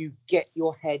 seconds, you get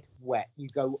your head wet. You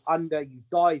go under, you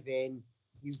dive in,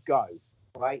 you go,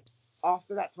 right?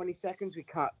 After that 20 seconds, we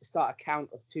start a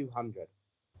count of 200.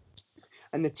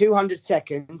 And the 200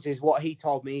 seconds is what he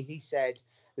told me. He said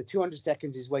the 200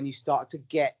 seconds is when you start to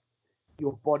get,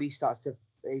 your body starts to,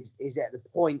 is at the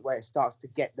point where it starts to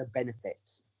get the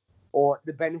benefits, or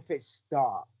the benefits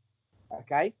start.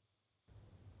 Okay?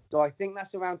 So I think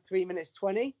that's around 3 minutes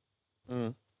 20.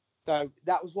 So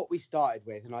that was what we started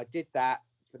with. And I did that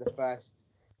for the first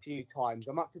few times.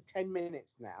 I'm up to 10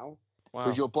 minutes now. Wow.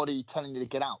 Was your body telling you to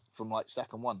get out from like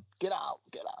second one? Get out,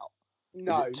 get out.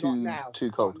 No, not now.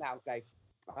 Too cold. Not now, Dave.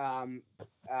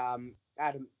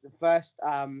 Adam, the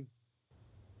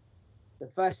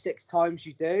first 6 times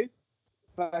you do,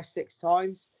 then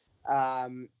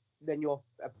your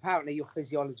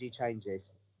physiology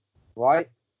changes, right?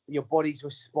 Your body's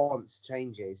response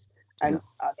changes, and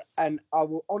I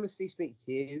will honestly speak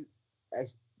to you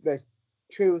as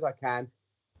true as I can.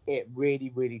 It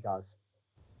really, really does.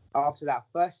 After that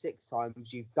first 6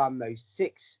 times, you've done those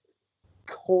 6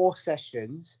 core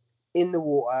sessions in the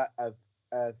water of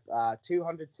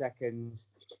 200 seconds.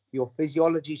 Your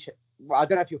physiology, I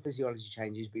don't know if your physiology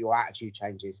changes, but your attitude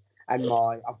changes. And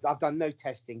I've done no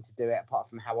testing to do it apart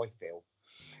from how I feel,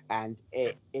 and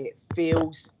it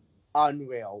feels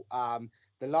unreal.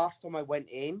 The last time I went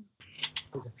in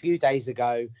was a few days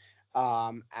ago.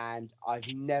 and I've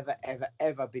never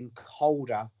ever been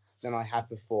colder than I have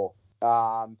before.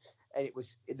 And it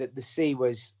was the sea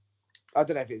was, I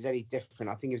don't know if it was any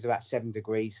different. I think it was about 7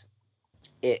 degrees.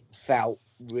 It felt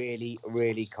really,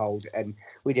 really cold. And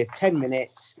we did 10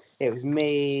 minutes. It was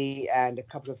me and a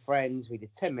couple of friends. We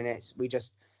did 10 minutes. We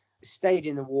just stayed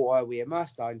in the water. We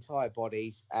immersed our entire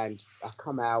bodies. And I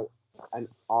come out and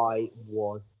I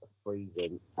was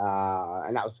freezing.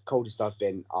 And that was the coldest I've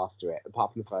been after it,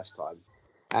 apart from the first time.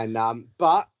 And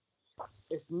but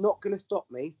it's not going to stop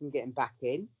me from getting back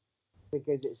in,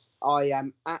 because I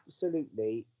am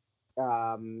absolutely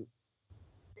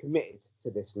committed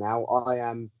to this now. I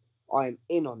am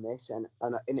in on this, and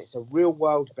it's a real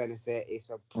world benefit. It's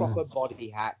a proper body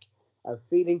hack of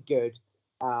feeling good,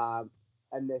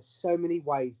 and there's so many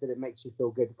ways that it makes you feel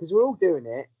good, because we're all doing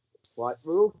it, right?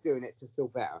 We're all doing it to feel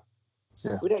better.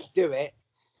 Yeah. We don't do it.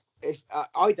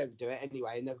 I don't do it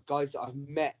anyway, and the guys that I've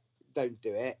met don't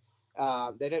do it.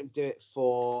 They don't do it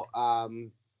for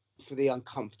the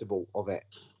uncomfortable of it.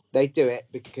 They do it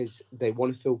because they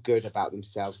want to feel good about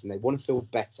themselves and they want to feel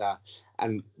better.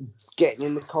 And getting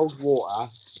in the cold water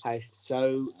has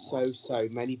so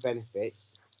many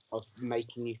benefits of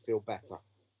making you feel better.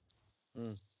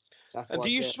 And do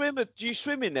you swim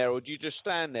in there, or do you just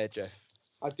stand there, Jeff?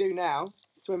 I do now.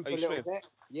 Swim for a little bit.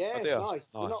 Yeah, it's nice.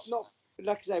 Not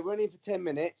like I say, we're only in for 10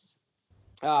 minutes.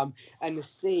 And the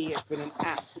sea has been an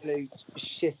absolute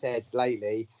shithead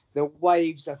lately. The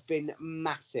waves have been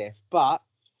massive. But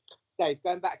Dave,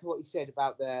 going back to what you said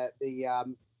about the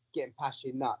getting past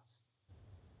your nuts.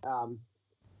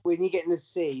 When you get in the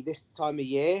sea this time of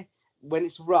year, when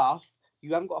it's rough,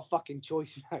 you haven't got a fucking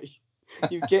choice, mate.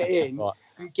 You get in, Right.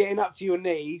 you're getting up to your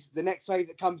knees. The next wave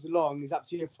that comes along is up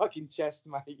to your fucking chest,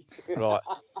 mate. Right.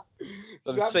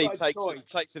 So the sea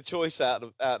takes the choice out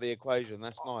of the equation.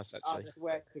 That's nice, actually. I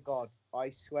swear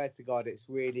to God, it's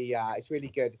really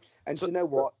good. And so, you know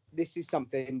what? This is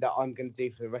something that I'm going to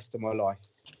do for the rest of my life.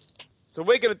 So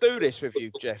we're going to do this with you,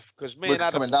 Jeff, because me and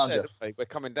Adam said we're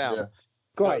coming down. Yeah.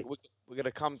 Great. We're going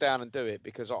to come down and do it,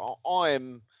 because I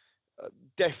am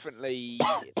definitely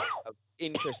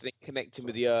interested in connecting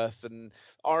with the earth. And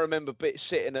I remember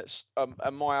sitting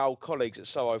at my old colleagues at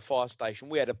Soho Fire Station.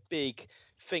 We had a big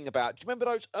thing about, do you remember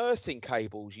those earthing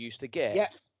cables you used to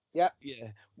get? Yeah.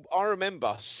 I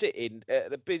remember sitting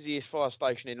at the busiest fire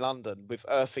station in London with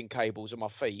earthing cables on my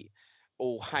feet,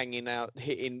 all hanging out,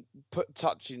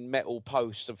 touching metal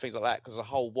posts and things like that, because the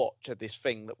whole watch had this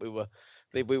thing that we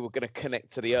were going to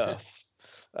connect to the earth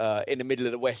in the middle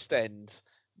of the West End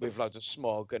with loads of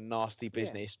smog and nasty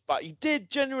business. Yeah. But you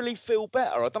did generally feel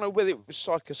better. I don't know whether it was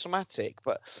psychosomatic,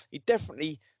 but you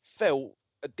definitely felt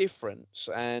a difference.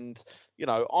 And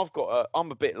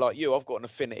I'm a bit like you. I've got an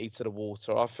affinity to the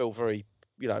water. I feel very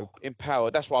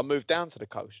empowered. That's why I moved down to the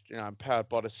coast, empowered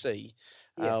by the sea.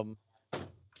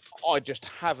 I just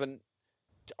haven't,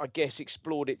 I guess,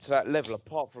 explored it to that level,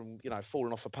 apart from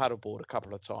falling off a paddleboard a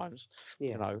couple of times.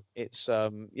 It's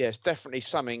it's definitely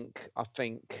something, I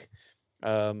think.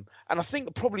 And I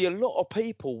think probably a lot of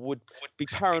people would be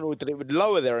paranoid that it would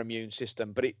lower their immune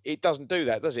system, but it doesn't do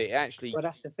that, does it? It actually. Well,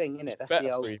 that's the thing, isn't it? That's the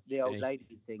old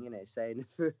lady thing, isn't it? Saying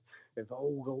if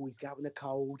always go in the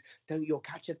cold, you'll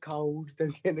catch a cold,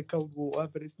 don't get in the cold water.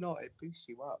 But it's not. It boosts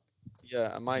you up.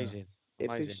 Yeah, amazing. It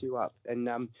boosts you up. And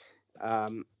on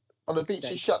the beach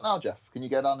is shut now, Jeff. Can you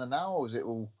go down there now, or is it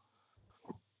all?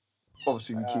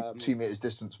 Obviously, we keep 2 meters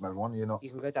distance from everyone. You're not.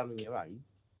 You can go down on your own,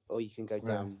 or you can go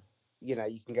down. You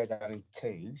can go down in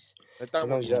twos. They don't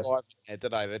want you driving there, do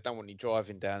they? They don't want you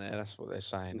driving down there. That's what they're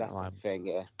saying. That's the thing,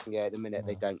 yeah. At the minute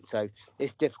they don't. So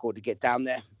it's difficult to get down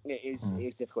there. It is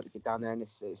difficult to get down there, and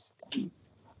it's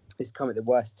come at the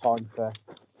worst time for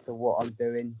what I'm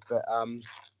doing. But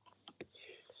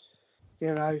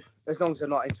as long as I'm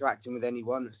not interacting with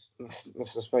anyone, I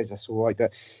suppose that's all right.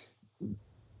 But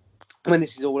when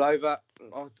this is all over,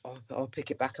 I'll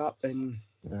pick it back up and.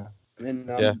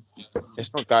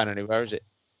 It's not going anywhere, is it?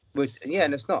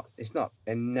 And it's not.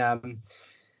 And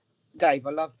Dave,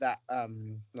 I love that.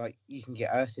 Like you can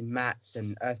get earthing mats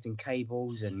and earthing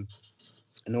cables and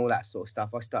all that sort of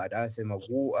stuff. I started earthing my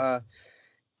water.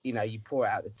 You pour it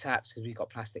out the taps, because we've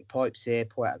got plastic pipes here.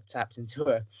 Pour it out the taps into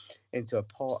a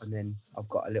pot, and then I've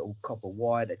got a little copper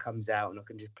wire that comes out, and I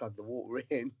can just plug the water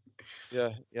in.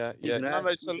 Yeah. Even No,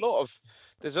 though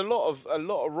there's a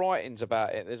lot of writings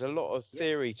about it. There's a lot of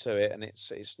theory to it, and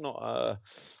it's not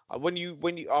when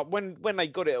they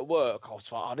got it at work, I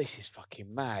was like, oh, this is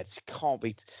fucking mad. It can't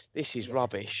be. This is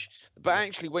rubbish. But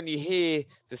actually, when you hear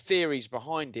the theories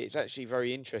behind it, it's actually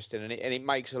very interesting, and it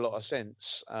makes a lot of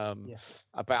sense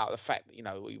about the fact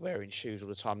that we're wearing shoes all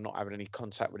the time, not having any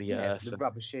contact with the earth, the and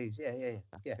rubber shoes,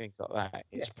 things like that.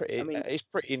 It's I mean, it's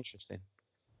pretty interesting.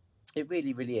 It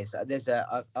really, really is.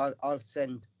 I'll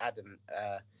send Adam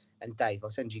and Dave. I'll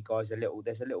send you guys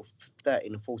there's a little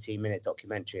 13 or 14-minute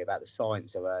documentary about the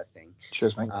science of earthing.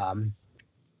 Cheers, mate.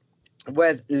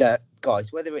 Look,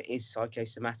 guys, whether it is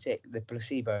psychosomatic, the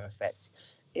placebo effect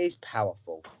is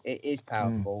powerful. It is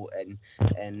powerful, and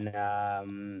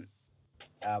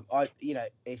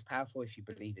it's powerful if you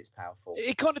believe it's powerful.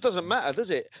 It kind of doesn't matter,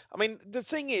 does it? I mean, the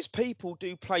thing is, people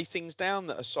do play things down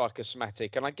that are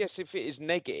psychosomatic, and I guess if it is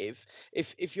negative,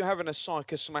 if you're having a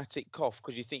psychosomatic cough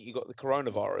because you think you got the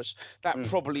coronavirus, that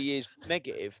probably is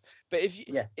negative. But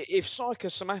if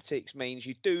psychosomatics means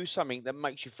you do something that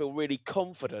makes you feel really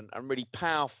confident and really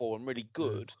powerful and really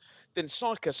good, then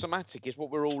psychosomatic is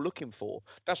what we're all looking for.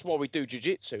 That's why we do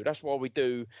jiu-jitsu. That's why we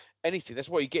do anything. That's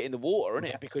why you get in the water, isn't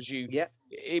it? Because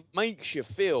it makes you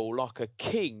feel like a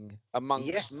king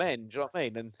amongst men. Do you know what I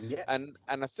mean?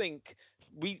 And I think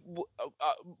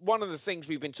one of the things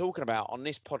we've been talking about on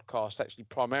this podcast actually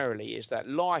primarily is that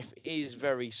life is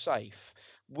very safe.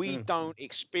 We don't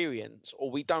experience,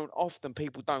 or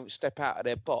people don't step out of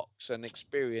their box and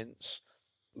experience,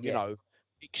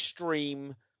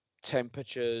 extreme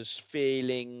temperatures,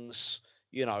 feelings,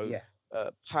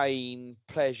 pain,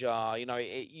 pleasure.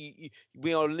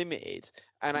 We are limited,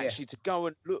 and actually to go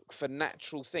and look for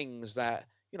natural things that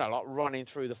like running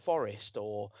through the forest,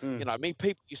 or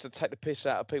people used to take the piss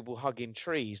out of people hugging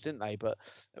trees, didn't they? But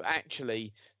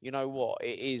actually, it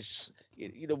is,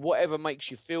 whatever makes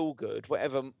you feel good,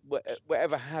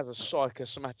 whatever has a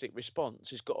psychosomatic response,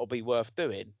 has got to be worth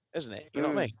doing, isn't it? You know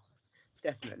what I mean?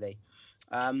 Definitely.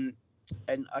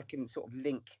 And I can sort of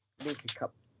link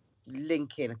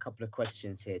in a couple of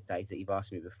questions here, Dave, that you've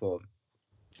asked me before.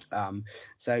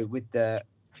 So with the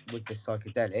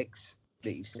psychedelics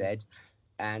that you said,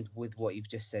 and with what you've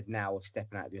just said now of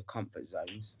stepping out of your comfort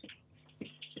zones,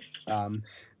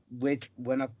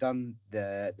 when I've done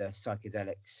the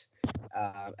psychedelics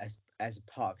as a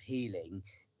part of healing,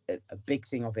 a big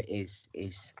thing of it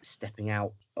is stepping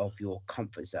out of your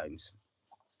comfort zones.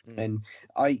 And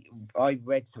I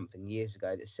read something years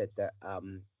ago that said that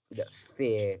that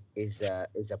fear is a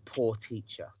poor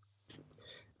teacher,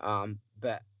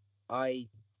 but I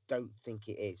don't think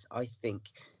it is. I think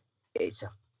it's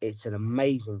an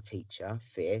amazing teacher,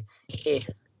 fear, if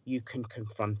you can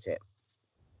confront it.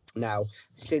 Now,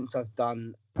 since I've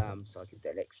done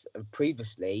psychedelics,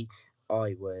 previously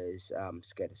I was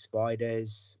scared of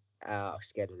spiders,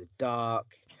 scared of the dark,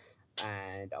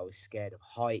 and I was scared of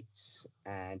heights,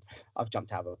 and I've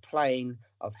jumped out of a plane,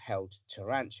 I've held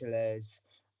tarantulas,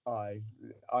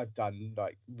 I've done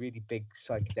like really big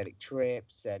psychedelic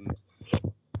trips, and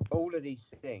all of these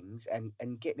things, and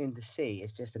getting in the sea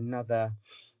is just another.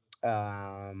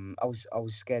 I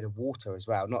was scared of water as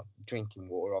well, not drinking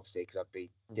water obviously because I'd be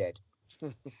dead.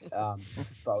 But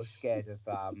I was scared of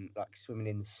like swimming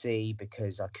in the sea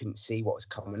because I couldn't see what was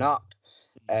coming up,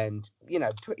 and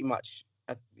pretty much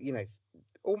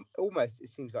almost, it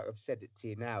seems like I've said it to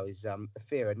you now, is a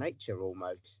fear of nature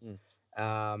almost.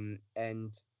 And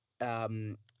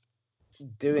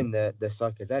doing the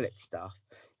psychedelic stuff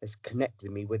has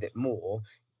connected me with it more,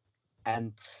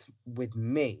 and with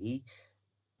me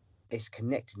it's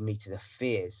connected me to the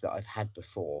fears that I've had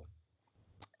before.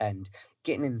 And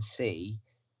getting in the sea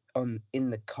in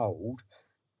the cold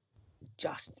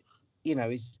just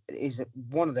is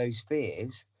one of those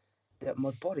fears that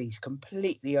my body's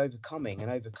completely overcome, and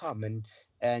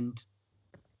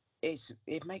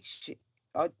it makes you.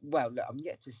 Look, I'm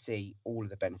yet to see all of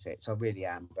the benefits. I really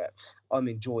am, but I'm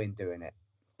enjoying doing it,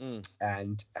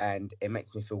 and it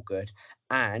makes me feel good.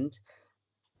 And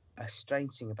a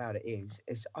strange thing about it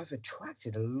is I've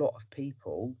attracted a lot of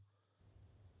people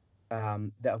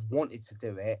that have wanted to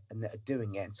do it and that are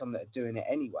doing it, and some that are doing it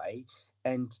anyway.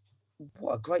 And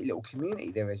what a great little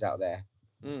community there is out there.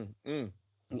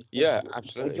 Yeah,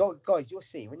 absolutely. You'll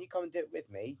see when you come and do it with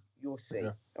me. You'll see,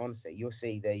 honestly, you'll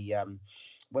see the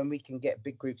when we can get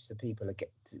big groups of people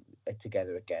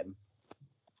together again.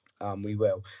 We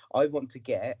will. I want to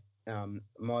get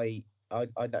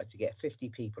I'd like to get 50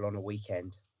 people on a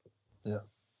weekend.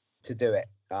 To do it.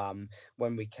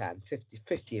 When we can,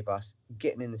 50 of us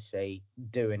getting in the sea,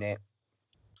 doing it.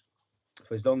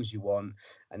 for as long as you want,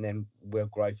 and then we'll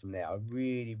grow from there. I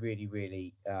really, really,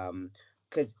 really,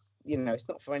 because it's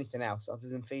not for anything else other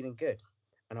than feeling good,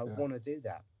 and I want to do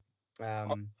that.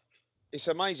 It's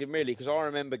amazing, really, because I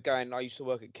remember I used to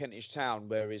work at Kentish Town,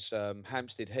 where is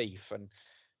Hampstead Heath, and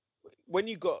when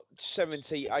you got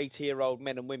 70, 80-year-old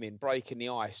men and women breaking the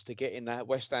ice to get in the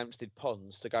West Hampstead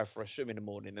ponds to go for a swim in the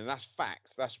morning, and that's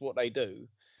fact, that's what they do.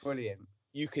 Brilliant.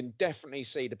 You can definitely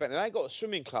see the benefit. They've got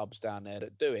swimming clubs down there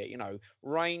that do it,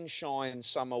 rain, shine,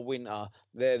 summer, winter,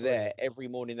 they're there every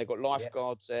morning. They've got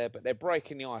lifeguards there, but they're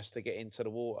breaking the ice to get into the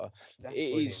water.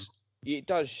 It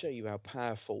does show you how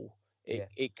powerful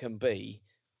it can be.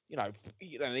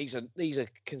 These are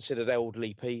considered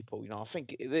elderly people. I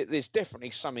think there's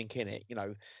definitely something in it.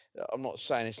 I'm not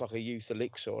saying it's like a youth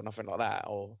elixir or nothing like that,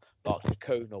 or like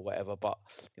Cocoon or whatever. But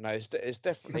it's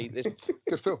definitely this.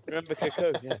 Good film. Remember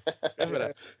Cocoon? Yeah,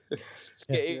 remember that.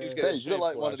 Dave, you look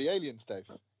like one of the aliens, Dave.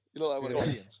 You look like one of the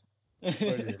aliens.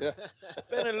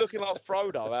 Better than looking like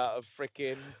Frodo out of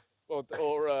freaking or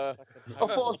I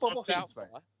thought it was Bob Hoskins, mate.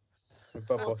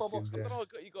 Bob Hoskins,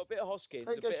 you got a bit of Hoskins,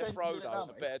 a bit of Frodo,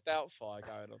 a bit of Doubtfire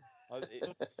going on.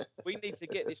 We need to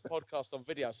get this podcast on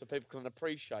video so people can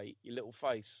appreciate your little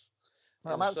face.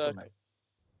 I'm answering, mate.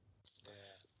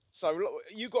 So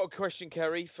you got a question,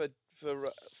 Kerry, for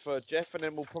Jeff, and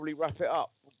then we'll probably wrap it up.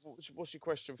 What's your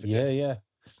question for Jeff? Yeah.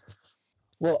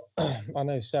 Well, I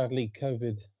know sadly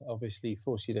COVID obviously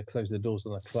forced you to close the doors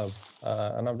on the club,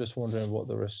 and I'm just wondering what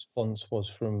the response was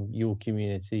from your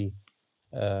community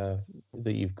that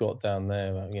you've got down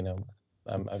there. Have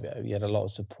you had a lot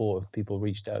of support? Have people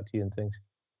reached out to you and things?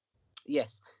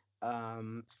 Yes,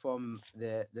 from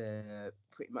the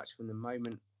pretty much from the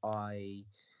moment I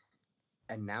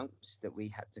announced that we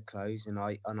had to close, and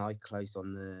I closed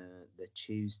on the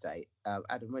Tuesday.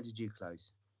 Adam, when did you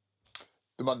close?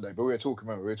 The Monday, but we were talking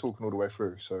all the way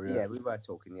through. So yeah, we were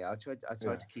talking. Yeah, I tried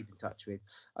to keep in touch with.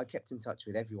 I kept in touch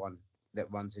with everyone that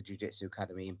runs a jiu-jitsu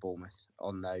academy in Bournemouth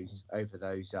on those over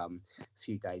those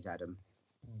few days, Adam,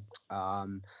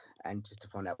 and just to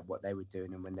find out what they were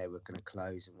doing and when they were going to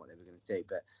close and what they were going to do.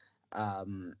 But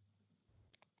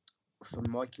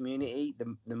from my community,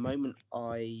 the moment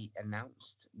I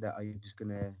announced that I was going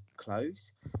to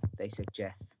close, they said,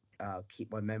 Jeff, keep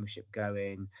my membership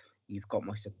going. You've got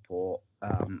my support,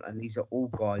 and these are all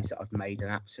guys that I've made an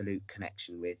absolute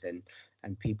connection with, and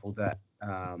people that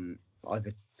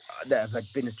either that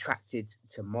have been attracted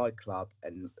to my club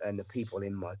and the people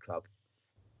in my club,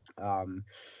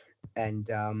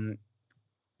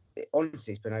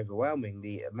 honestly, it's been overwhelming,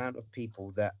 the amount of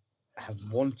people that have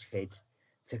wanted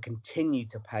to continue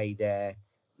to pay their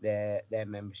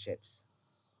memberships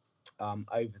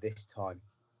over this time.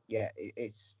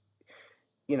 It's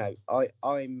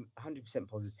I'm 100%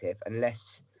 positive,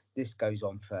 unless this goes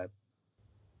on for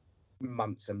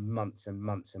months and months and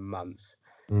months and months.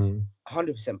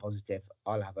 100% positive,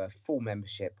 I'll have a full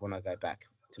membership when I go back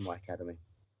to my academy.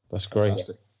 That's great.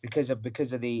 Because of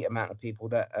the amount of people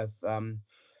that have,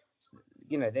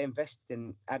 they invest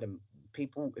in Adam.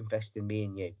 People invest in me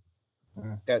and you,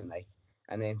 don't they?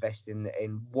 And they invest in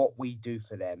what we do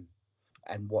for them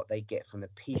and what they get from the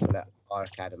people at our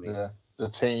academies. Yeah. The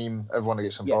team, everyone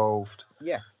gets involved.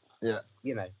 Yeah.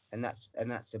 And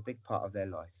that's a big part of their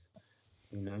life.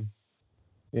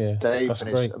 Yeah. Dave and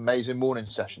his amazing morning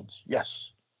sessions.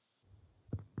 Yes.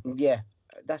 Yeah,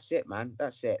 that's it, man.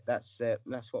 That's it. That's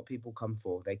what people come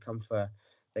for. They come for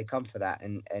that,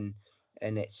 and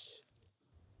it's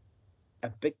a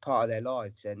big part of their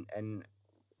lives.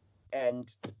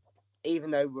 And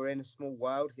even though we're in a small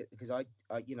world, because I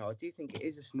do think it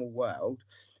is a small world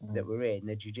that we're in,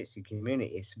 the jiu-jitsu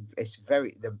community. It's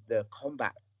very the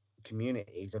combat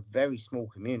community is a very small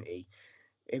community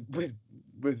with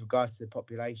regards to the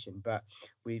population, but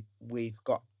we've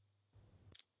got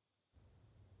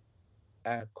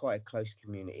quite a close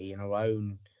community in our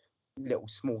own little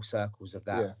small circles of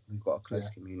that. We've got a close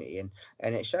community,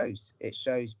 and it shows,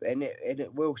 and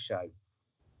it will show.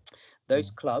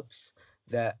 Those clubs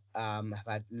that have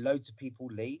had loads of people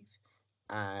leave,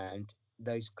 and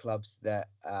those clubs that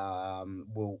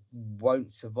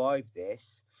won't survive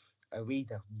this are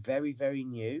either very, very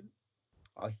new,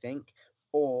 I think,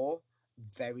 or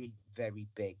very, very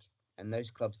big. And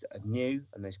those clubs that are new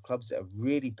and those clubs that are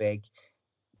really big,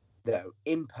 that are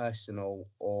impersonal,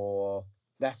 or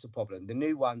that's the problem. The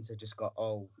new ones have just got,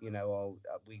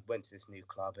 we went to this new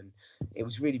club and it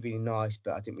was really, really nice,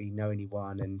 but I didn't really know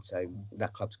anyone, and so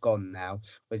that club's gone now.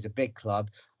 Whereas a big club,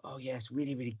 it's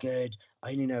really, really good.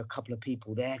 I only know a couple of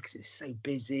people there because it's so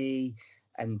busy,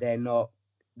 and they're not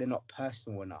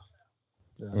personal enough.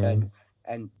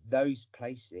 And those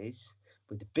places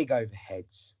with the big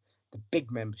overheads the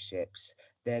big memberships,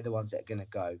 they're the ones that are going to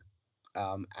go.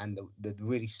 And the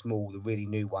really small, the really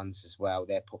new ones as well,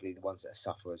 they're probably the ones that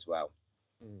suffer as well.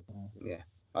 Yeah,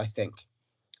 I think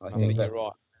you're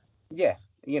right. Yeah,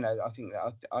 I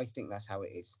think that's how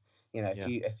it is.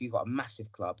 If you've got a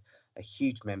massive club, a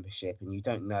huge membership, and you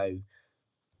don't know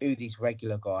who these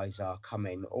regular guys are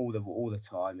coming all the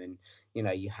time, and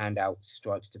you hand out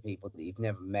stripes to people that you've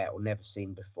never met or never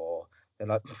seen before. They're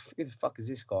like, who the fuck is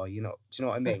this guy? Do you know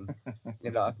what I mean?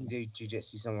 Like, I can do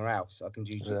jiu-jitsu somewhere else. I can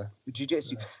do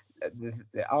jiu-jitsu.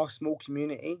 Our small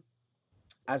community,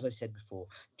 as I said before,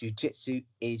 jiu-jitsu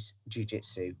is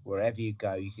jiu-jitsu. Wherever you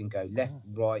go, you can go left,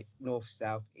 right, north,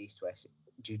 south, east, west.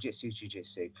 Jiu-jitsu is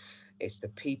jiu-jitsu. It's the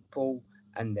people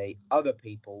and the other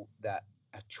people that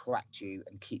attract you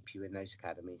and keep you in those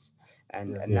academies.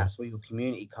 And that's where your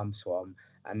community comes from,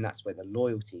 and that's where the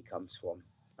loyalty comes from.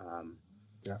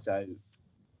 So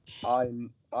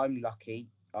I'm lucky.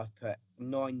 I've put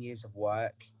 9 years of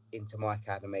work into my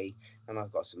academy, and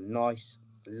I've got some nice,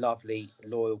 lovely,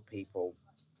 loyal people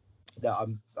that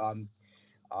I'm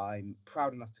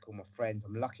proud enough to call my friends.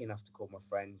 I'm lucky enough to call my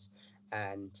friends,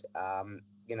 and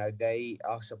they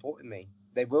are supporting me.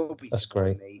 They will be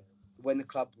supporting me when the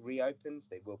club reopens.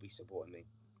 They will be supporting me.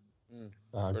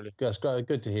 That's great.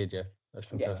 Good to hear, Jeff. That's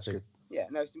fantastic. Yeah,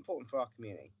 no, it's important for our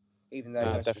community, even though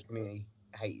most of the community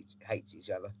hates each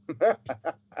other. I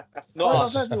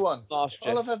love everyone. I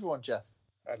love everyone, Jeff.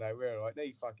 I know, we're all right. No,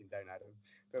 you fucking don't, Adam.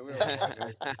 But we're all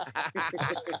right.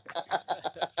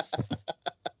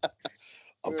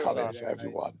 I'm coming for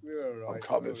everyone. Right. I'm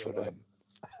coming for them.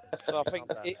 So I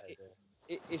think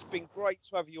it's been great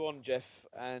to have you on, Jeff,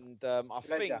 and I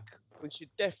think we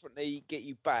should definitely get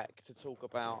you back to talk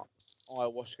about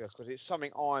ayahuasca, because it's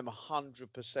something I'm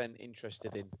 100%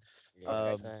 interested in.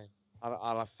 And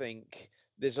I think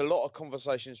there's a lot of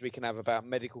conversations we can have about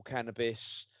medical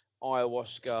cannabis,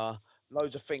 ayahuasca,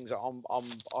 loads of things that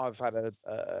I've had a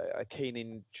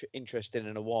keen interest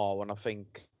in a while, and I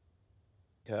think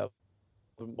I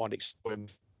wouldn't mind exploring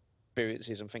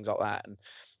experiences and things like that. And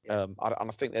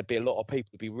I think there'd be a lot of people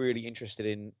who'd be really interested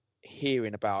in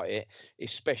hearing about it,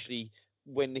 especially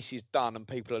when this is done and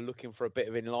people are looking for a bit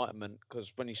of enlightenment,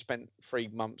 because when you spent 3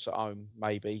 months at home,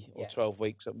 maybe, or 12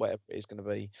 weeks at whatever it is going to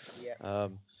be,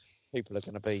 people are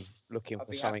going to be looking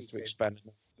for something to expand.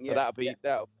 So that'll be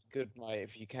good, mate,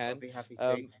 if you can. I'll be happy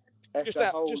to.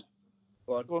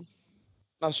 Go on.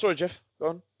 No, sorry, Jeff. Go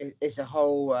on. It's a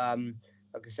whole,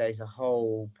 like I say, it's a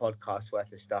whole podcast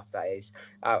worth of stuff. That is.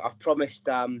 I've promised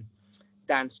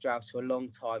Dan Strauss for a long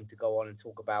time to go on and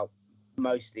talk about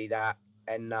mostly that,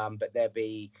 and but there'll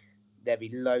be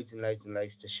loads and loads and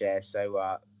loads to share.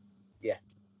 So yeah,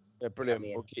 brilliant.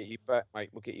 We'll get you back, mate.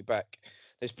 We'll get you back.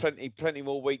 There's plenty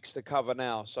more weeks to cover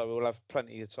now, so we'll have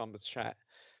plenty of time to chat.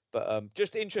 But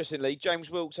just interestingly, James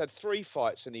Wilkes had 3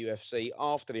 fights in the UFC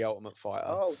after the Ultimate Fighter.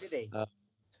 Oh, did he?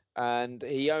 And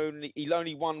he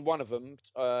only won one of them.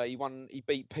 He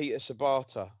beat Peter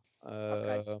Sabata.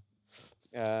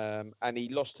 And he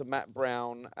lost to Matt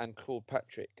Brown and Claude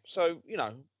Patrick. So,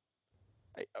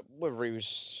 whether he was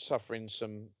suffering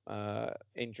some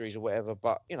injuries or whatever,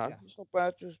 but it's not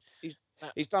bad.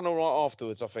 He's done all right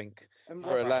afterwards, I think. And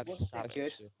for a lad.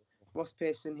 Ross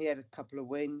Pearson, he had a couple of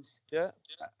wins. Yeah.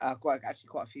 Quite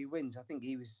a few wins. I think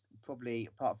he was probably,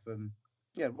 apart from,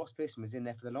 Ross Pearson was in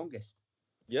there for the longest.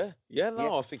 I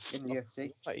think in the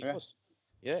UFC. He was.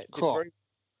 Yeah. Cool.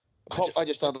 I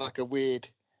just had like a weird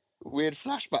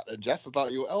flashback then, Jeff,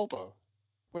 about your elbow.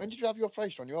 When did you have your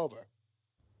operation on your elbow?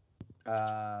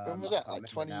 When was that? Like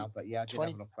 20? Now, but yeah, I did have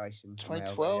an operation.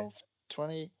 2012,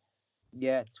 20.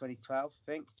 Yeah, 2012,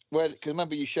 I think. Well, because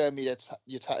remember you showed me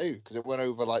your tattoo, because it went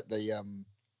over like the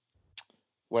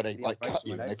where they like cut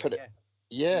you and they put it.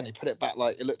 Yeah, and they put it back,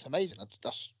 like it looked amazing.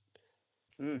 That's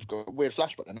got a weird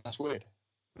flashback, and that's weird.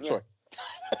 Yeah. Sorry.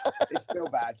 It's still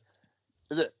bad.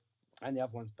 Is it? And the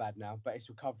other one's bad now, but it's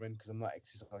recovering because I'm not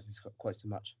exercising quite so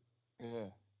much. Yeah.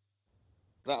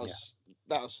 That was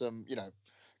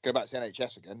go back to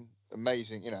NHS again.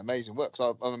 Amazing, amazing work.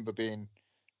 So I remember being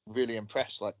really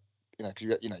impressed, like,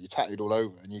 because you're tattooed all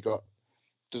over and you got,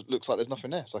 just looks like there's nothing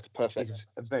there. It's like a perfect. He's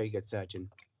a very good surgeon.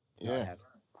 Yeah.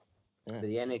 But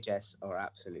the NHS are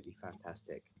absolutely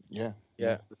fantastic. Yeah.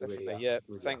 Yeah, definitely.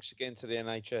 Thanks again to the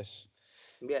NHS.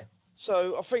 Yeah.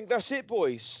 So I think that's it,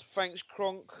 boys. Thanks,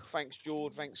 Kronk. Thanks,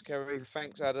 George. Thanks, Kerry.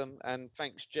 Thanks, Adam. And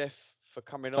thanks, Jeff, for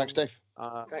coming on. Thanks, Dave.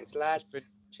 Thanks, lads.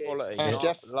 Cheers. Quality. Thanks,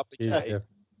 Jeff. Lovely chatting.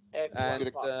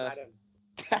 And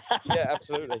yeah,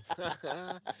 absolutely.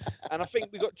 And I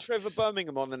think we got Trevor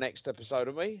Birmingham on the next episode,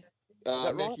 haven't we? Is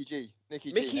that right? Mickey G.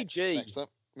 Mickey G. Next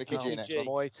up. Mickey G next up.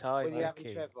 Muay Thai. When you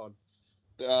having Trevor on?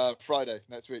 Friday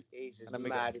next week. He's as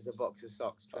mad as a box of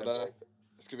socks.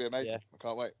 It's gonna be amazing. I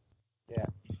can't wait. Yeah.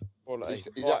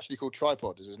 He's actually called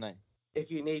Tripod. Is his name? If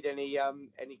you need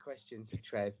any questions for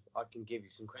Trev, I can give you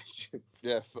some questions.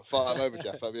 Yeah, fire them over,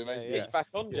 Jeff. That'd be amazing. Get you back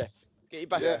on, Jeff. Get you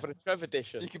back on for the Trev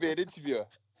edition. You could be an interviewer.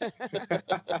 That'd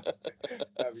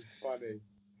be funny.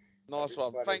 Nice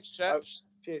one. Thanks, chaps.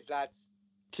 Cheers, lads.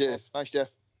 Cheers. Thanks, Jeff.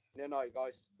 Good night,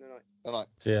 guys. Good night. Good night.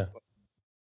 See ya.